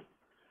acting on.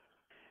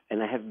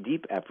 And I have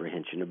deep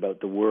apprehension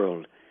about the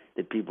world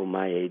that people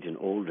my age and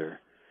older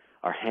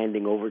are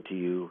handing over to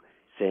you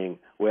saying,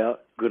 well,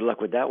 good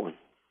luck with that one.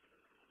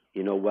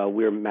 You know, while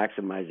we're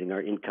maximizing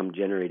our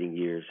income-generating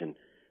years and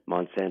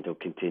Monsanto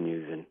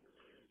continues and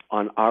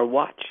on our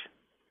watch.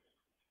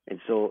 And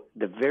so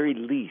the very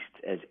least,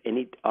 as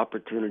any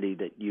opportunity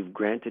that you've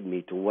granted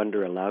me to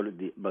wonder aloud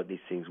about these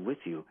things with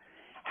you,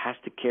 has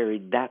to carry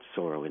that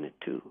sorrow in it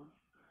too.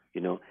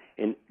 You know,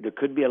 and there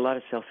could be a lot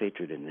of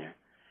self-hatred in there,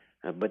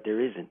 but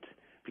there isn't,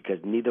 because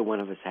neither one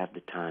of us have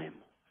the time.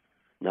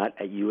 Not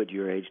at you at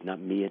your age,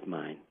 not me at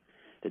mine.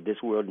 That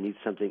this world needs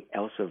something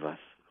else of us.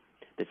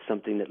 That's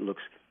something that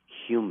looks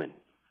human,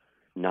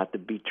 not the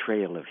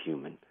betrayal of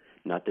human,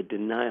 not the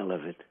denial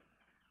of it.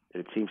 That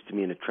it seems to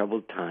me in a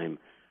troubled time,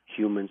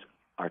 humans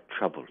are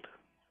troubled.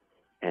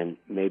 And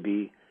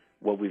maybe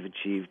what we've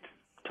achieved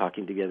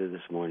talking together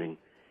this morning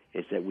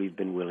is that we've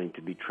been willing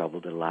to be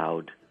troubled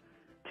aloud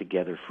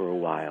together for a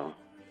while.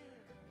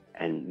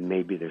 And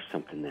maybe there's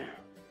something there.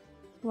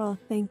 Well,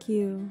 thank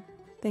you.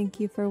 Thank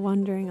you for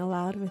wondering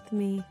aloud with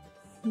me.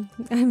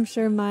 I'm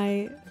sure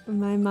my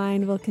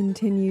mind will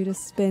continue to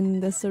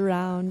spin this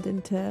around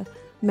into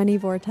many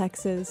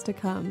vortexes to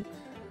come.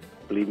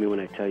 Believe me when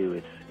I tell you,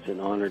 it's an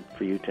honor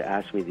for you to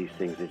ask me these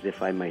things as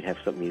if I might have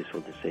something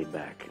useful to say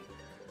back.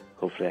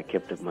 Hopefully I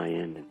kept up my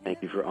end. And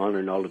thank you for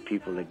honoring all the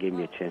people that gave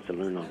me a chance to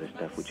learn all this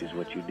stuff, which is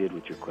what you did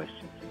with your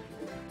questions.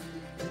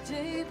 The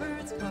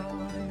jaybirds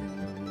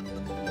calling.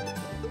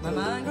 My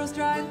mind grows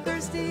dry and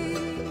thirsty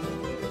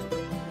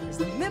as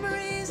the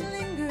memories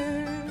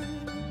linger,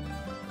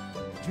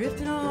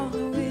 drifting on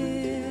the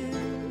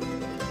wind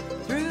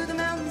through the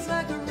mountains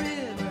like a river.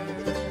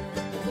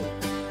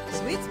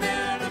 Sweet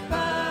smell of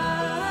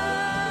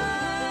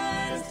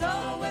pine,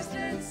 tall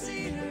western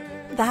cedar.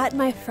 That,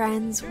 my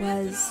friends,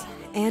 was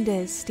and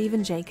is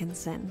Stephen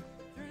Jenkinson.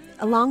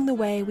 Along the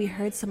way, we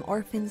heard some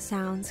orphan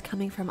sounds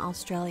coming from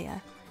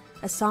Australia,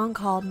 a song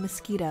called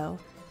Mosquito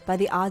by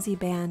the Aussie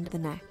band The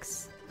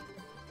Necks,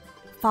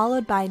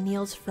 followed by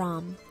Niels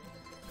Fromm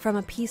from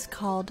a piece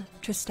called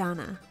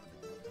Tristana,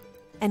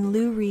 and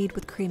Lou Reed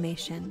with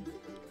Cremation.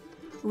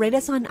 Rate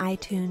us on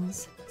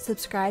iTunes,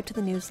 subscribe to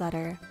the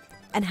newsletter,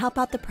 and help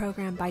out the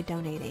program by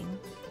donating.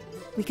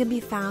 We can be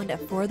found at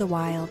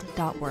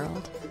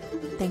forthewild.world.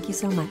 Thank you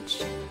so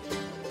much.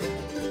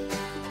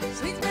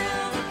 Sweet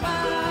smell of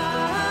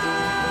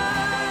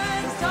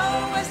pines,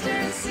 tall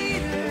western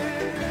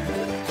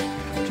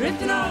cedar,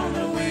 drifting on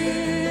the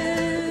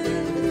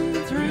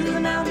wind through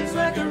the mountains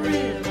like a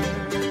river.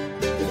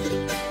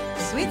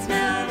 Sweet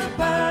smell of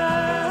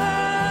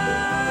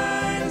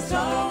pines,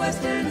 tall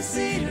western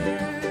cedar,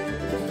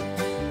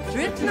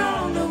 drifting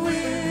on the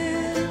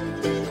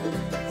wind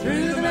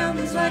through the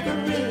mountains like a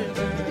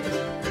river.